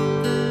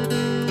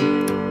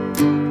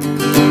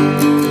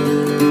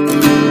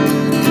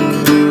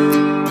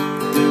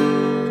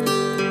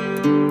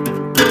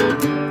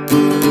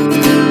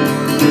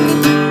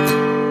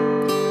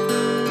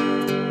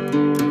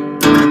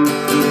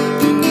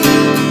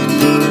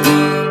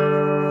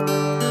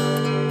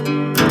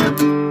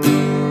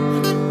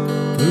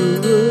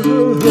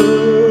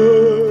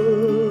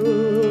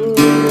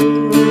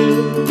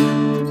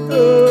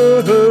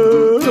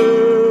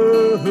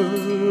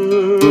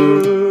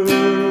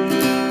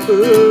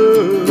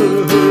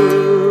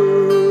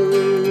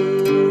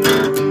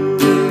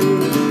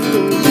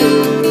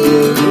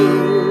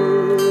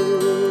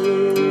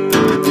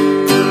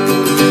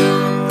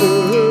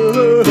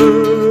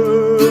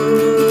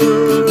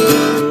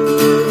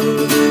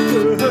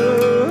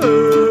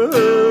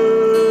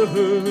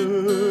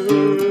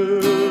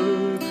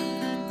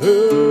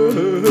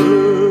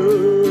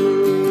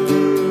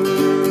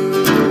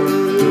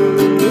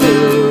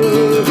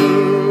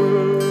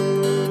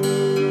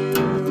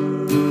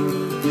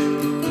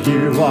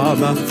 You are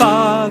my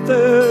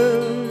Father,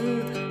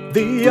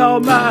 the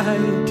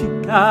Almighty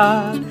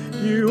God.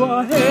 You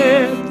are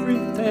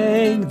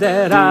everything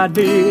that I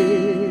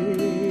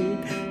need.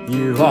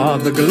 You are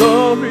the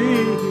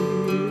glory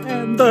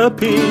and the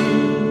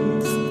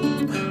peace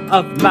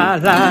of my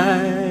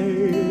life.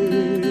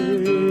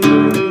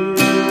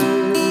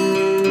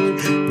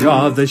 You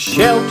are the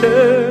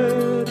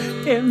shelter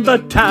in the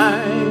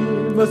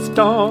time of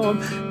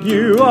storm.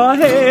 You are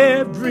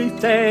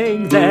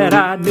everything that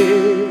I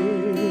need.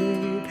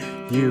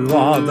 You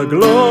are the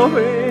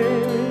glory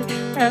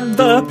and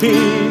the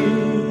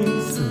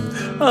peace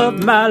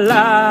of my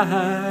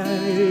life.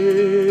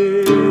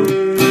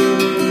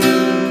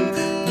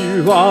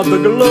 You are the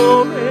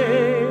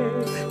glory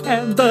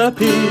and the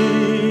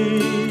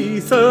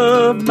peace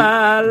of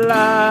my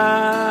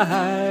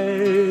life.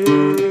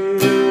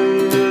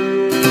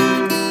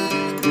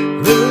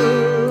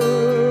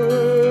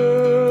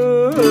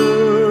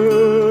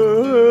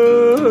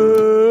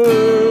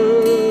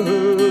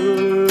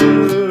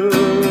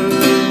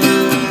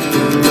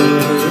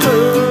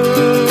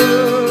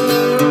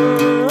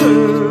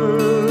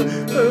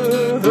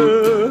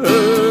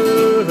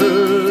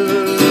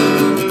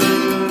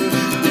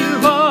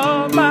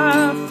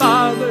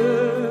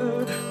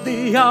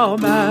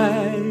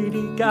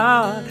 Almighty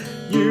God,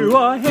 you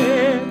are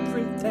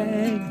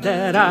everything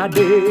that I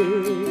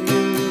need.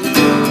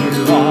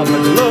 You are the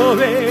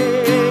glory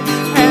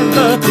and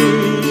the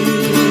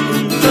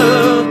peace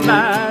of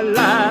my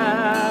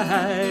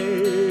life.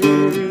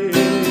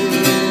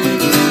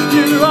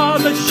 You are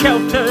the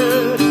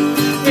shelter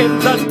in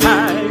the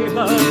time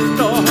of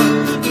storm.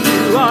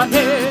 You are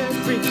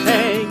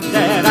everything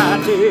that I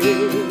need.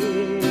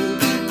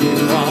 You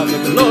are the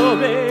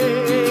glory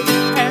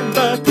and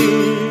the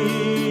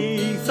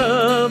peace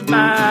of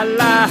my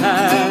life.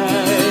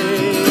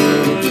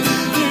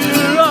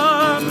 You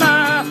are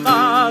my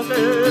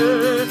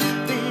Father,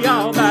 the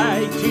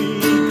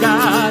Almighty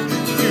God.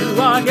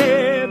 You are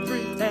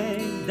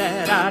everything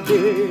that I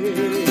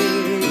need.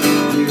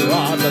 You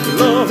are the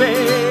glory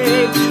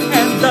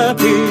and the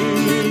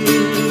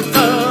peace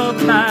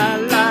of my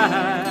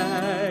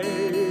life.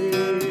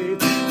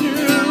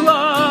 You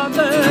are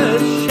the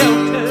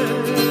shelter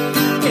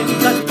in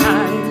the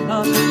time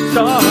of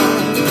storm.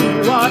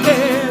 You are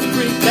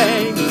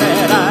everything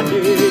that I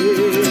need.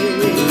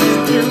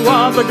 You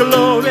are the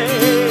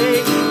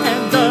glory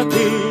and the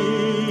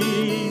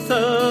peace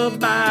of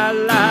my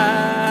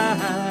life.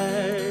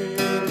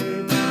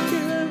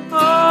 Give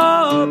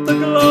all the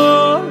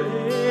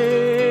glory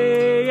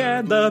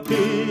and the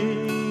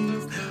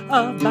peace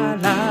of my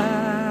life.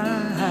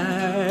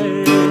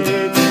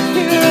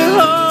 Give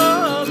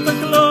all the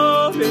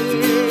glory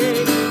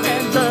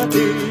and the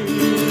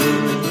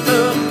peace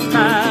of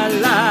my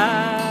life.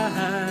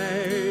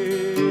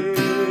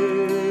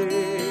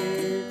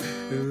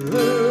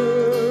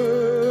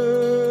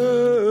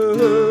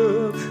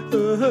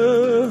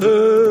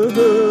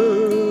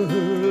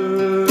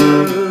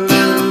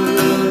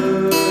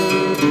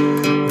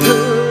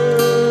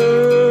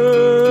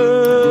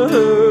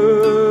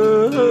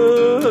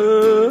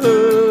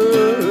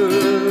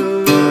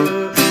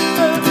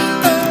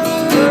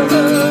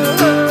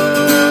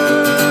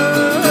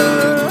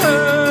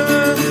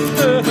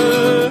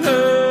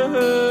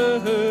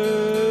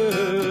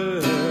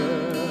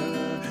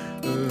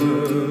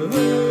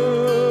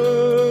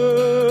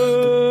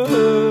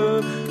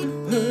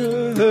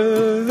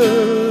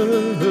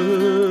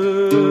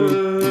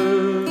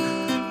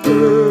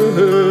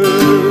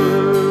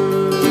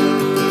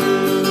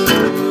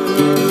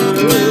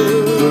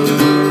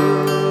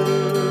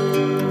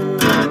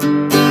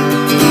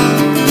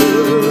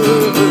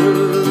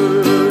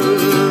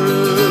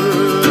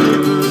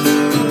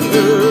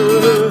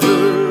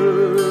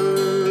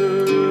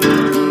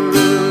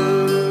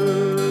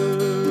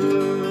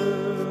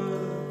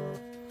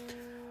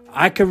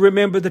 I can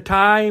remember the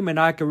time and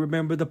I can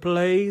remember the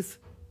place.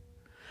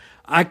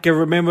 I can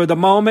remember the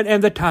moment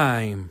and the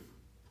time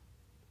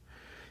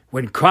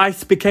when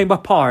Christ became a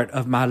part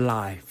of my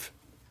life.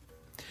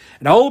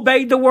 And I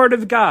obeyed the word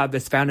of God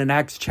that's found in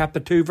Acts chapter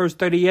 2, verse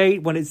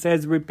 38, when it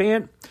says,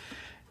 repent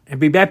and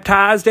be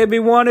baptized, every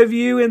one of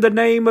you, in the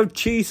name of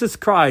Jesus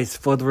Christ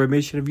for the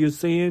remission of your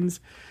sins,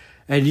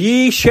 and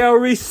ye shall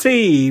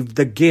receive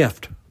the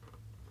gift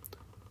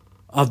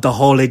of the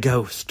Holy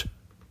Ghost.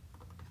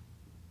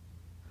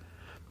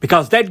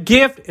 Because that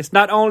gift is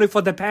not only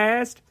for the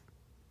past,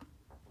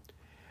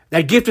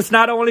 that gift is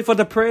not only for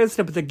the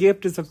present, but the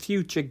gift is a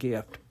future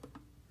gift.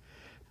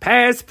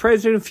 Past,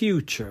 present, and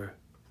future.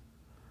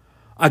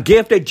 A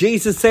gift that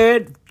Jesus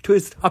said to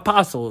his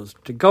apostles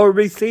to go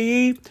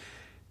receive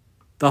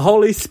the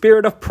Holy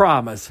Spirit of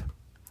promise.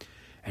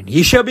 And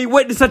ye shall be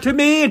witness unto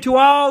me and to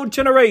all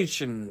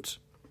generations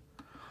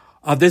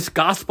of this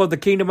gospel of the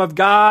kingdom of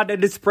God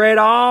that is spread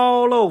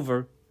all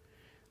over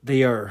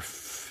the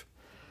earth.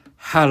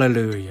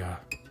 Hallelujah.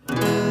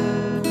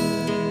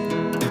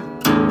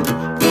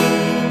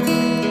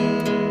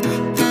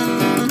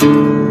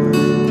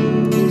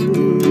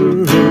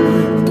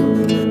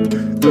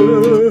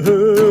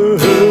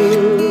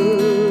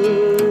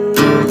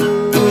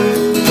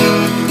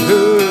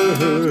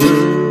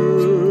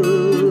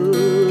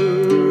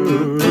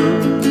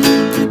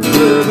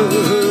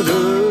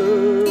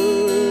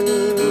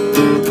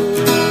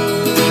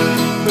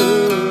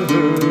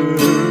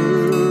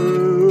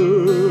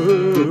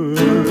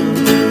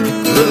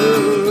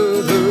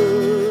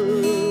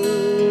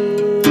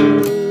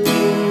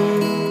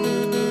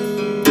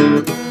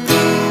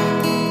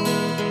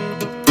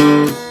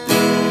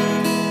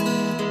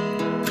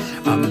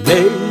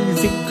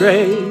 Amazing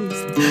grace,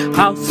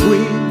 how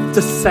sweet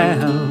the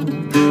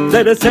sound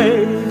that has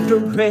saved a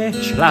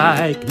wretch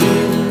like me.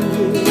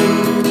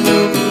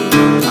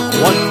 I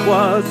once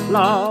was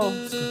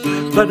lost,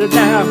 but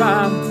now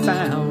I'm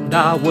found.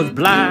 I was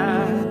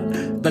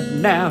blind, but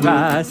now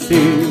I see.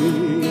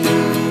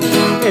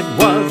 It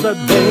was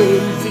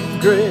amazing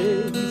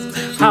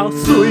grace, how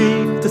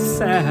sweet the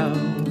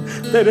sound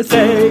that has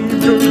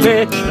saved a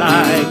wretch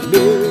like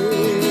me.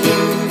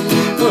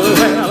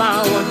 Well, I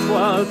once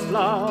was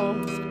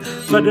lost,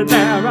 but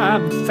now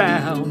I'm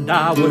found.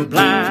 I was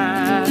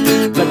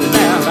blind, but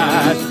now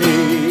I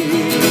see.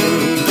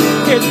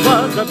 It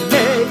was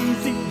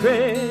amazing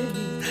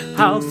grace,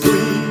 how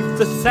sweet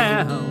the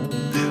sound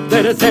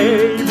that has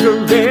saved a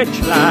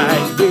wretch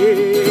like me.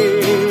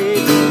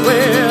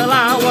 Well,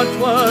 I once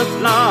was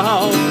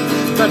lost,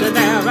 but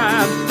now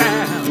I'm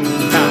found.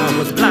 I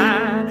was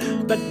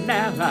blind, but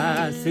now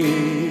I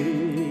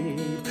see.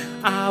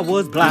 I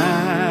was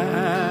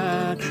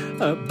blind,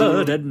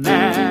 but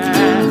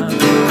now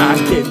I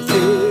can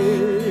see.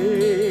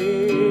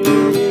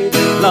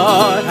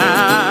 Lord,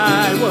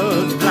 I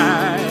was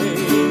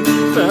blind,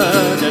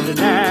 but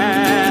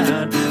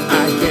now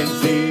I can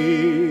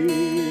see.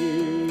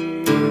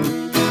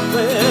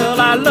 Well,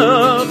 I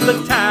love the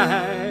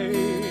time,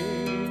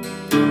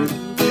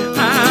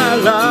 I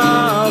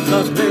love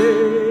the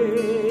place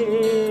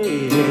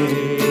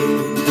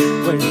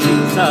when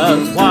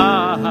Jesus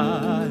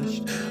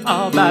washed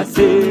all my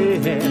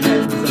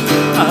sins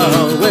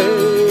away.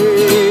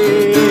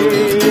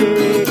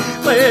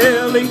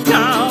 Well, he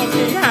taught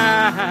me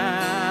how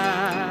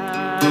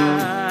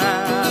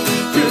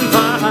to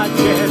watch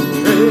and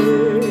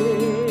pray,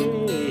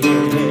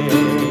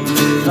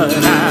 but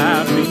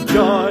I'm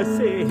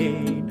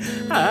rejoicing,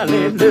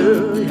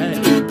 hallelujah,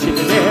 each and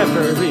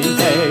every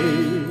day.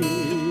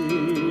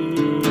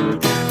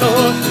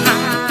 Lord,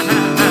 I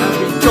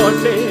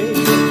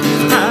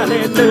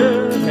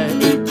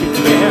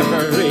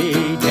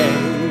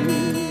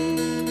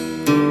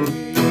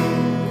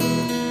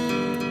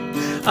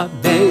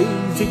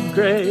Amazing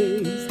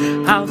grace,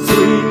 how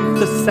sweet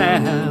the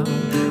sound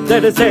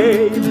that has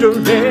saved a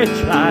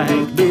wretch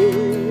like me.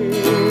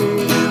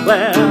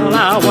 Well,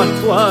 I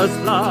once was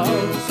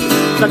lost,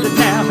 but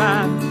now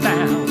I'm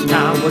found.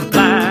 I was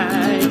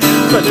blind,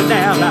 but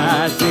now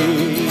I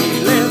see.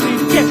 Let me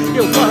tell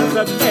you what's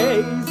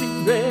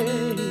amazing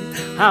grace,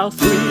 how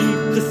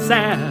sweet the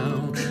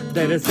sound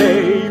that has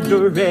saved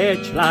a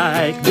wretch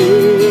like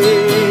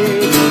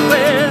me.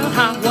 Well, I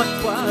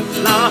once was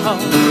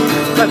lost,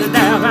 but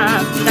now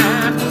I'm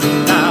found.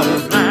 I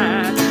was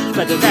blind,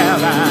 but now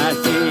I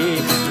see.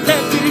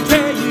 Let me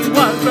tell you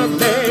what's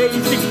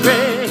amazing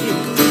grace,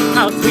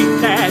 how sweet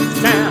that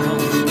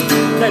sound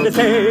that has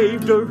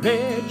saved a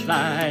wretch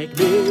like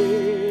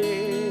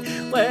me.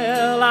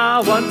 Well, I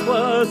once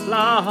was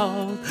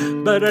lost,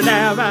 but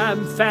now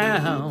I'm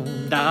found.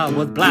 I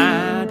was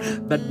blind,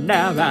 but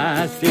now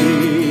I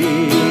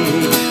see.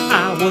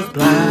 I was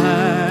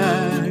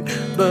blind,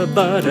 but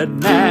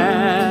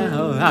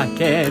now I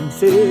can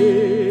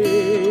see.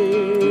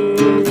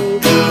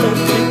 Let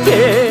me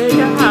tell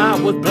you, I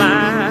was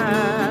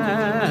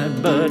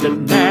blind, but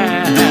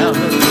now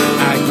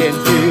I can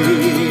see.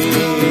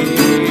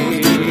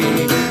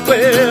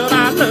 Well, I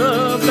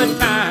love the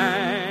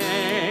time,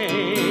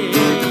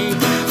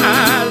 I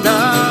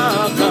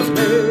love the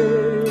place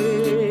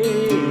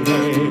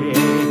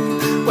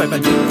where my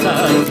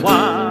Jesus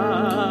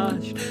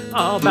washed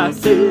all my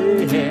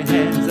sins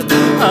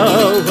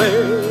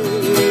away.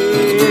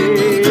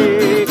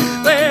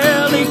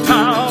 Well, He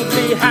taught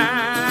me how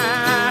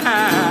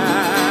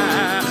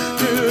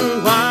to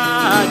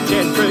watch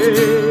and pray,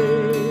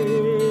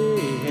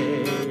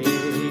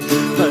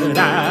 but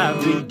I'm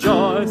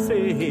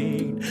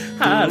rejoicing,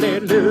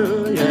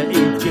 hallelujah,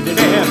 each and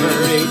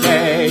every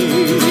day.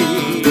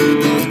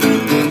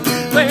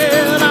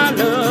 Well, I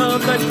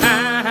love the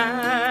time,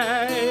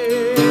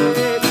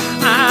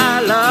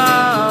 I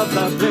love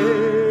the place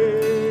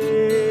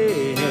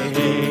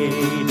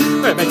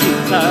where my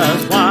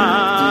Jesus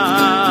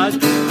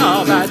washed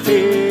all my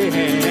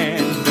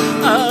sins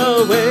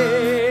away.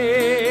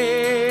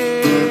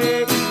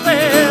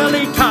 Well,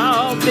 He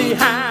taught me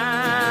how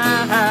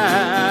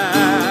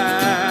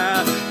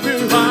to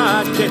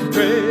watch and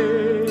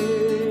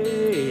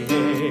pray,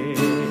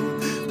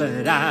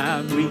 but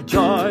I'm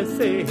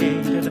rejoicing,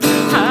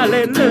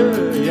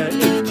 hallelujah,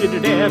 each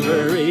and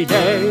every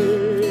day.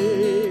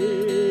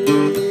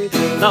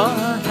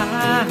 Lord,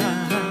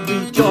 I'm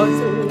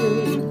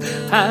rejoicing,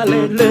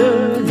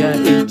 hallelujah,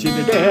 each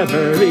and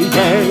every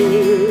day.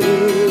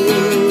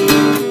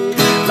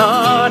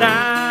 Lord,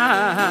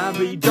 I'm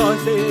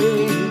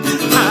rejoicing,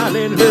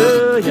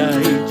 hallelujah,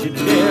 each and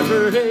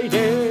every day.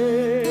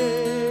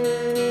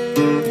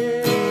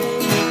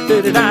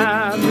 That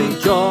I'm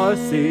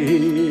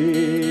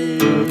rejoicing,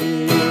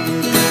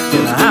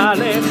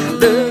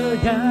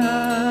 hallelujah,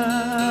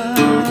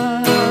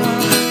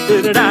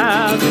 that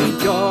I'm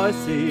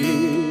rejoicing.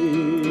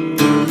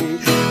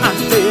 I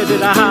said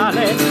that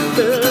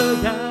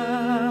hallelujah,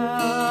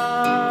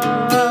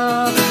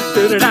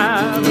 that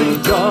I'm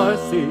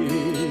rejoicing.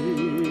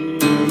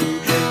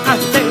 I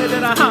said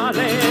that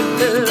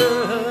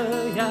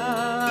hallelujah,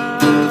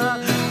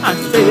 I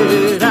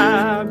said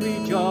I'm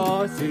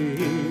rejoicing.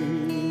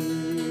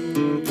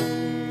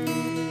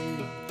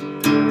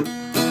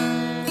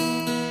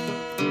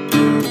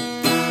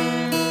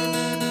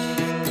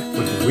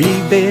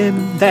 We've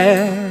been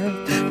there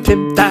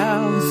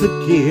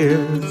 10,000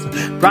 years,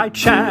 bright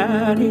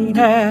shining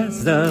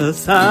as the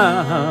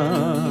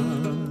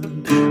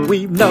sun.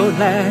 We've known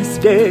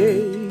last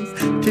days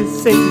to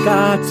sing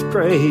God's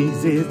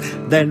praises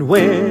than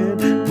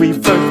when we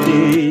first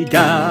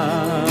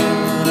begun.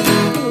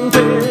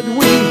 When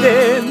we've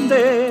been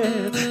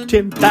there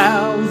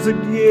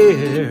 10,000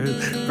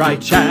 years,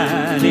 bright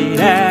shining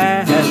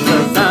as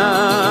the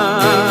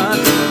sun.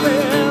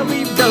 Well,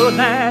 we've known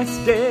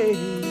last days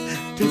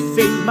to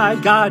sing my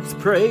God's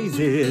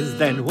praises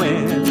than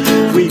when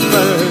we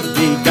first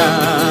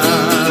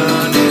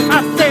begun.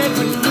 I said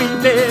when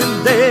we've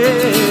been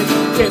there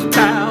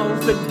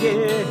 10,000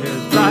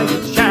 years, bright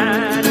and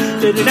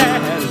shining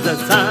as the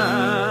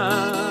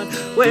sun.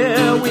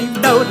 Well, we've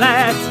no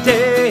last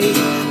day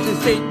to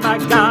sing my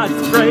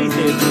God's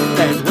praises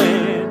than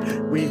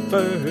when we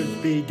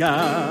first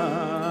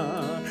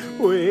begun.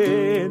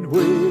 When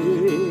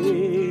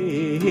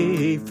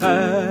we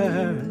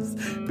first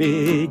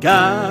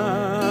begun.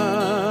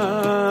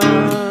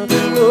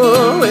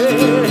 Oh,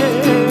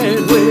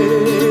 when we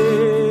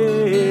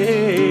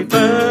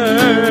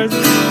first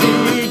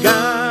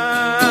begun.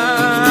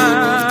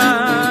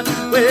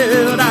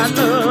 Well, I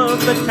love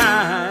the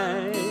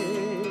time,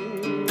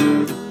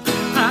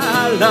 I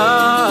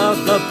love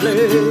the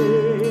place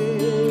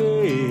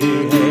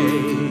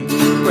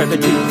where the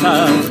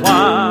Jesus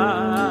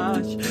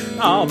washed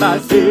all my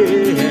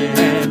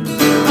sins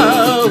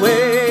away.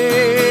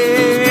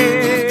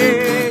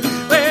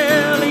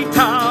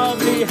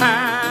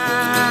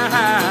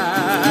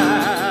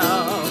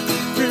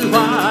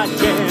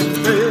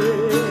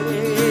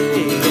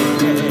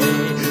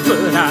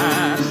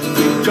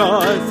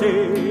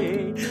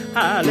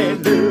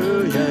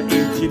 hallelujah,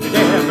 each and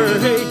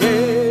every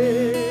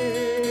day.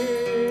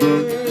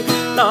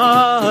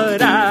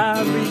 Lord,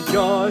 I'm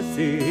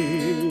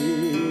rejoicing.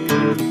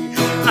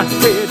 I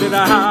said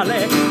that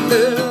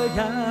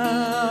hallelujah.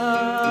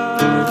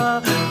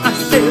 I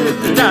said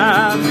that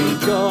I'm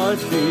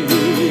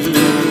rejoicing.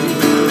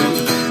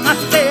 I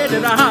said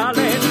that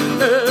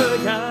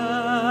hallelujah.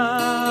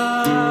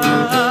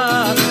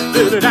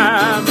 That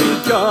I'm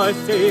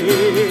rejoicing.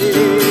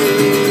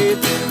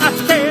 I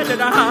said that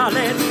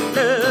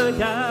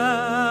hallelujah.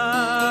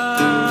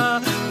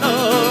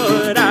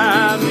 Lord,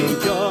 I'm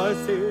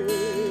rejoicing.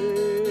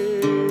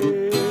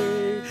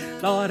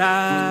 Lord,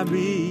 I'm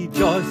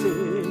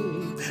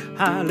rejoicing.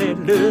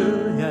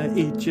 Hallelujah,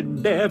 each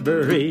and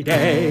every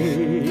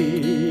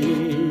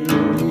day.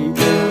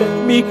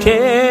 Let me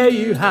tell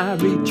you I'm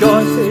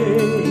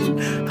rejoicing.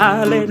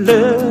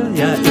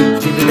 Hallelujah,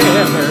 each and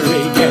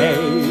every day.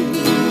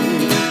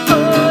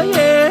 Oh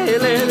yeah,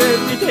 let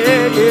me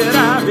tell you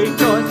I'm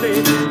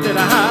rejoicing. That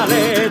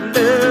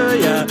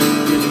hallelujah,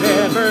 each and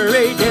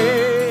every day.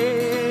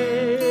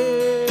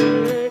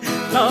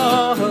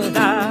 Lord,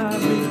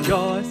 I'm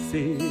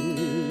rejoicing.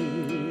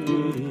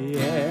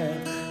 Yeah.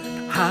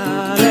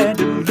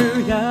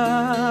 Hallelujah,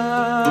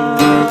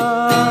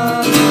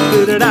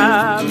 that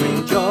I'm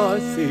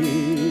rejoicing.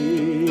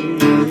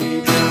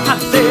 I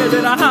said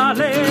that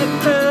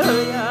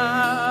hallelujah,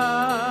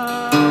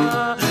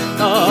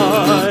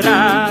 Lord,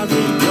 I'm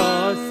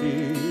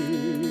rejoicing.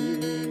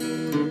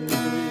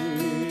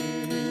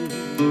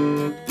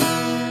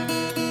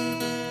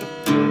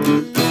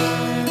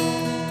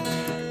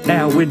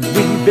 Now when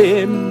we've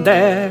been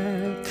there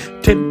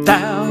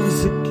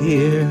 10,000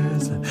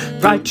 years,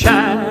 bright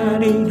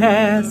shining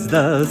as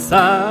the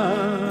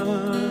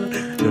sun,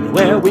 and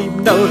where we've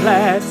no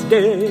last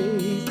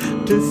days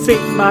to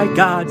sing my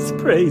God's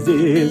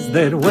praises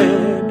than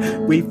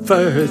when we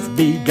first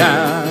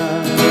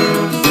began.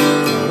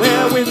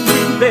 Where when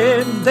we've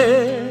been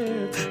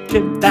there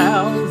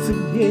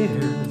 10,000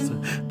 years,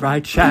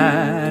 bright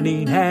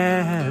shining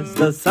as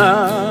the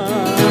sun,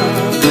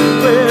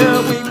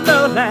 where we've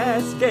no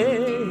last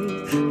days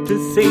to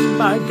sing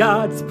my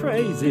God's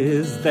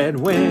praises than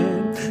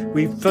when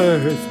we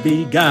first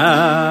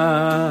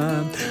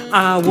began.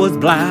 I was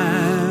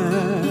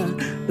blind,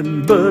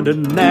 but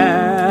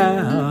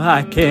now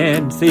I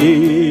can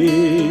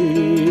see.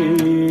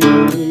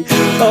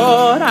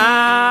 Lord,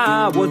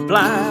 I was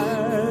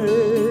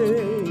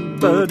blind,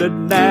 but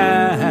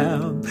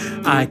now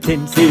I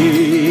can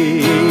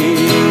see.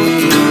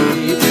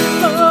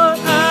 Lord,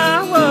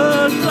 I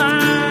was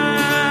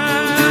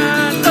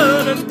blind,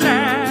 but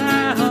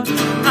now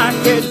I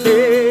can see.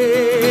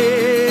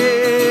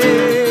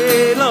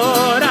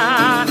 Lord,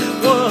 I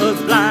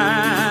was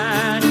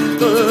blind,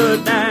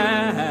 but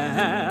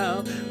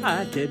now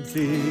I can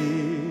see.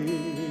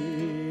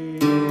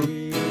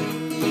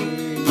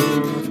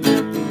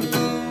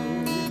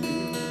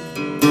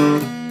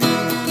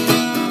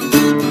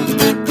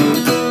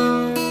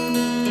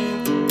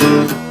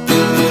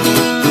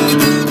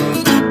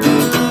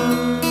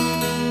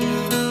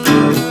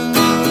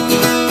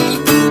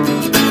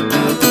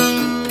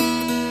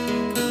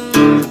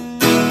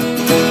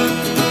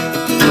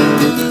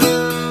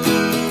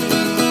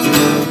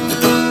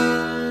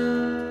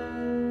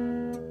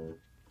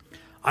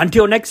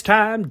 Until next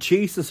time,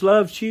 Jesus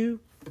loves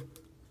you,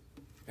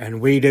 and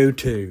we do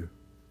too.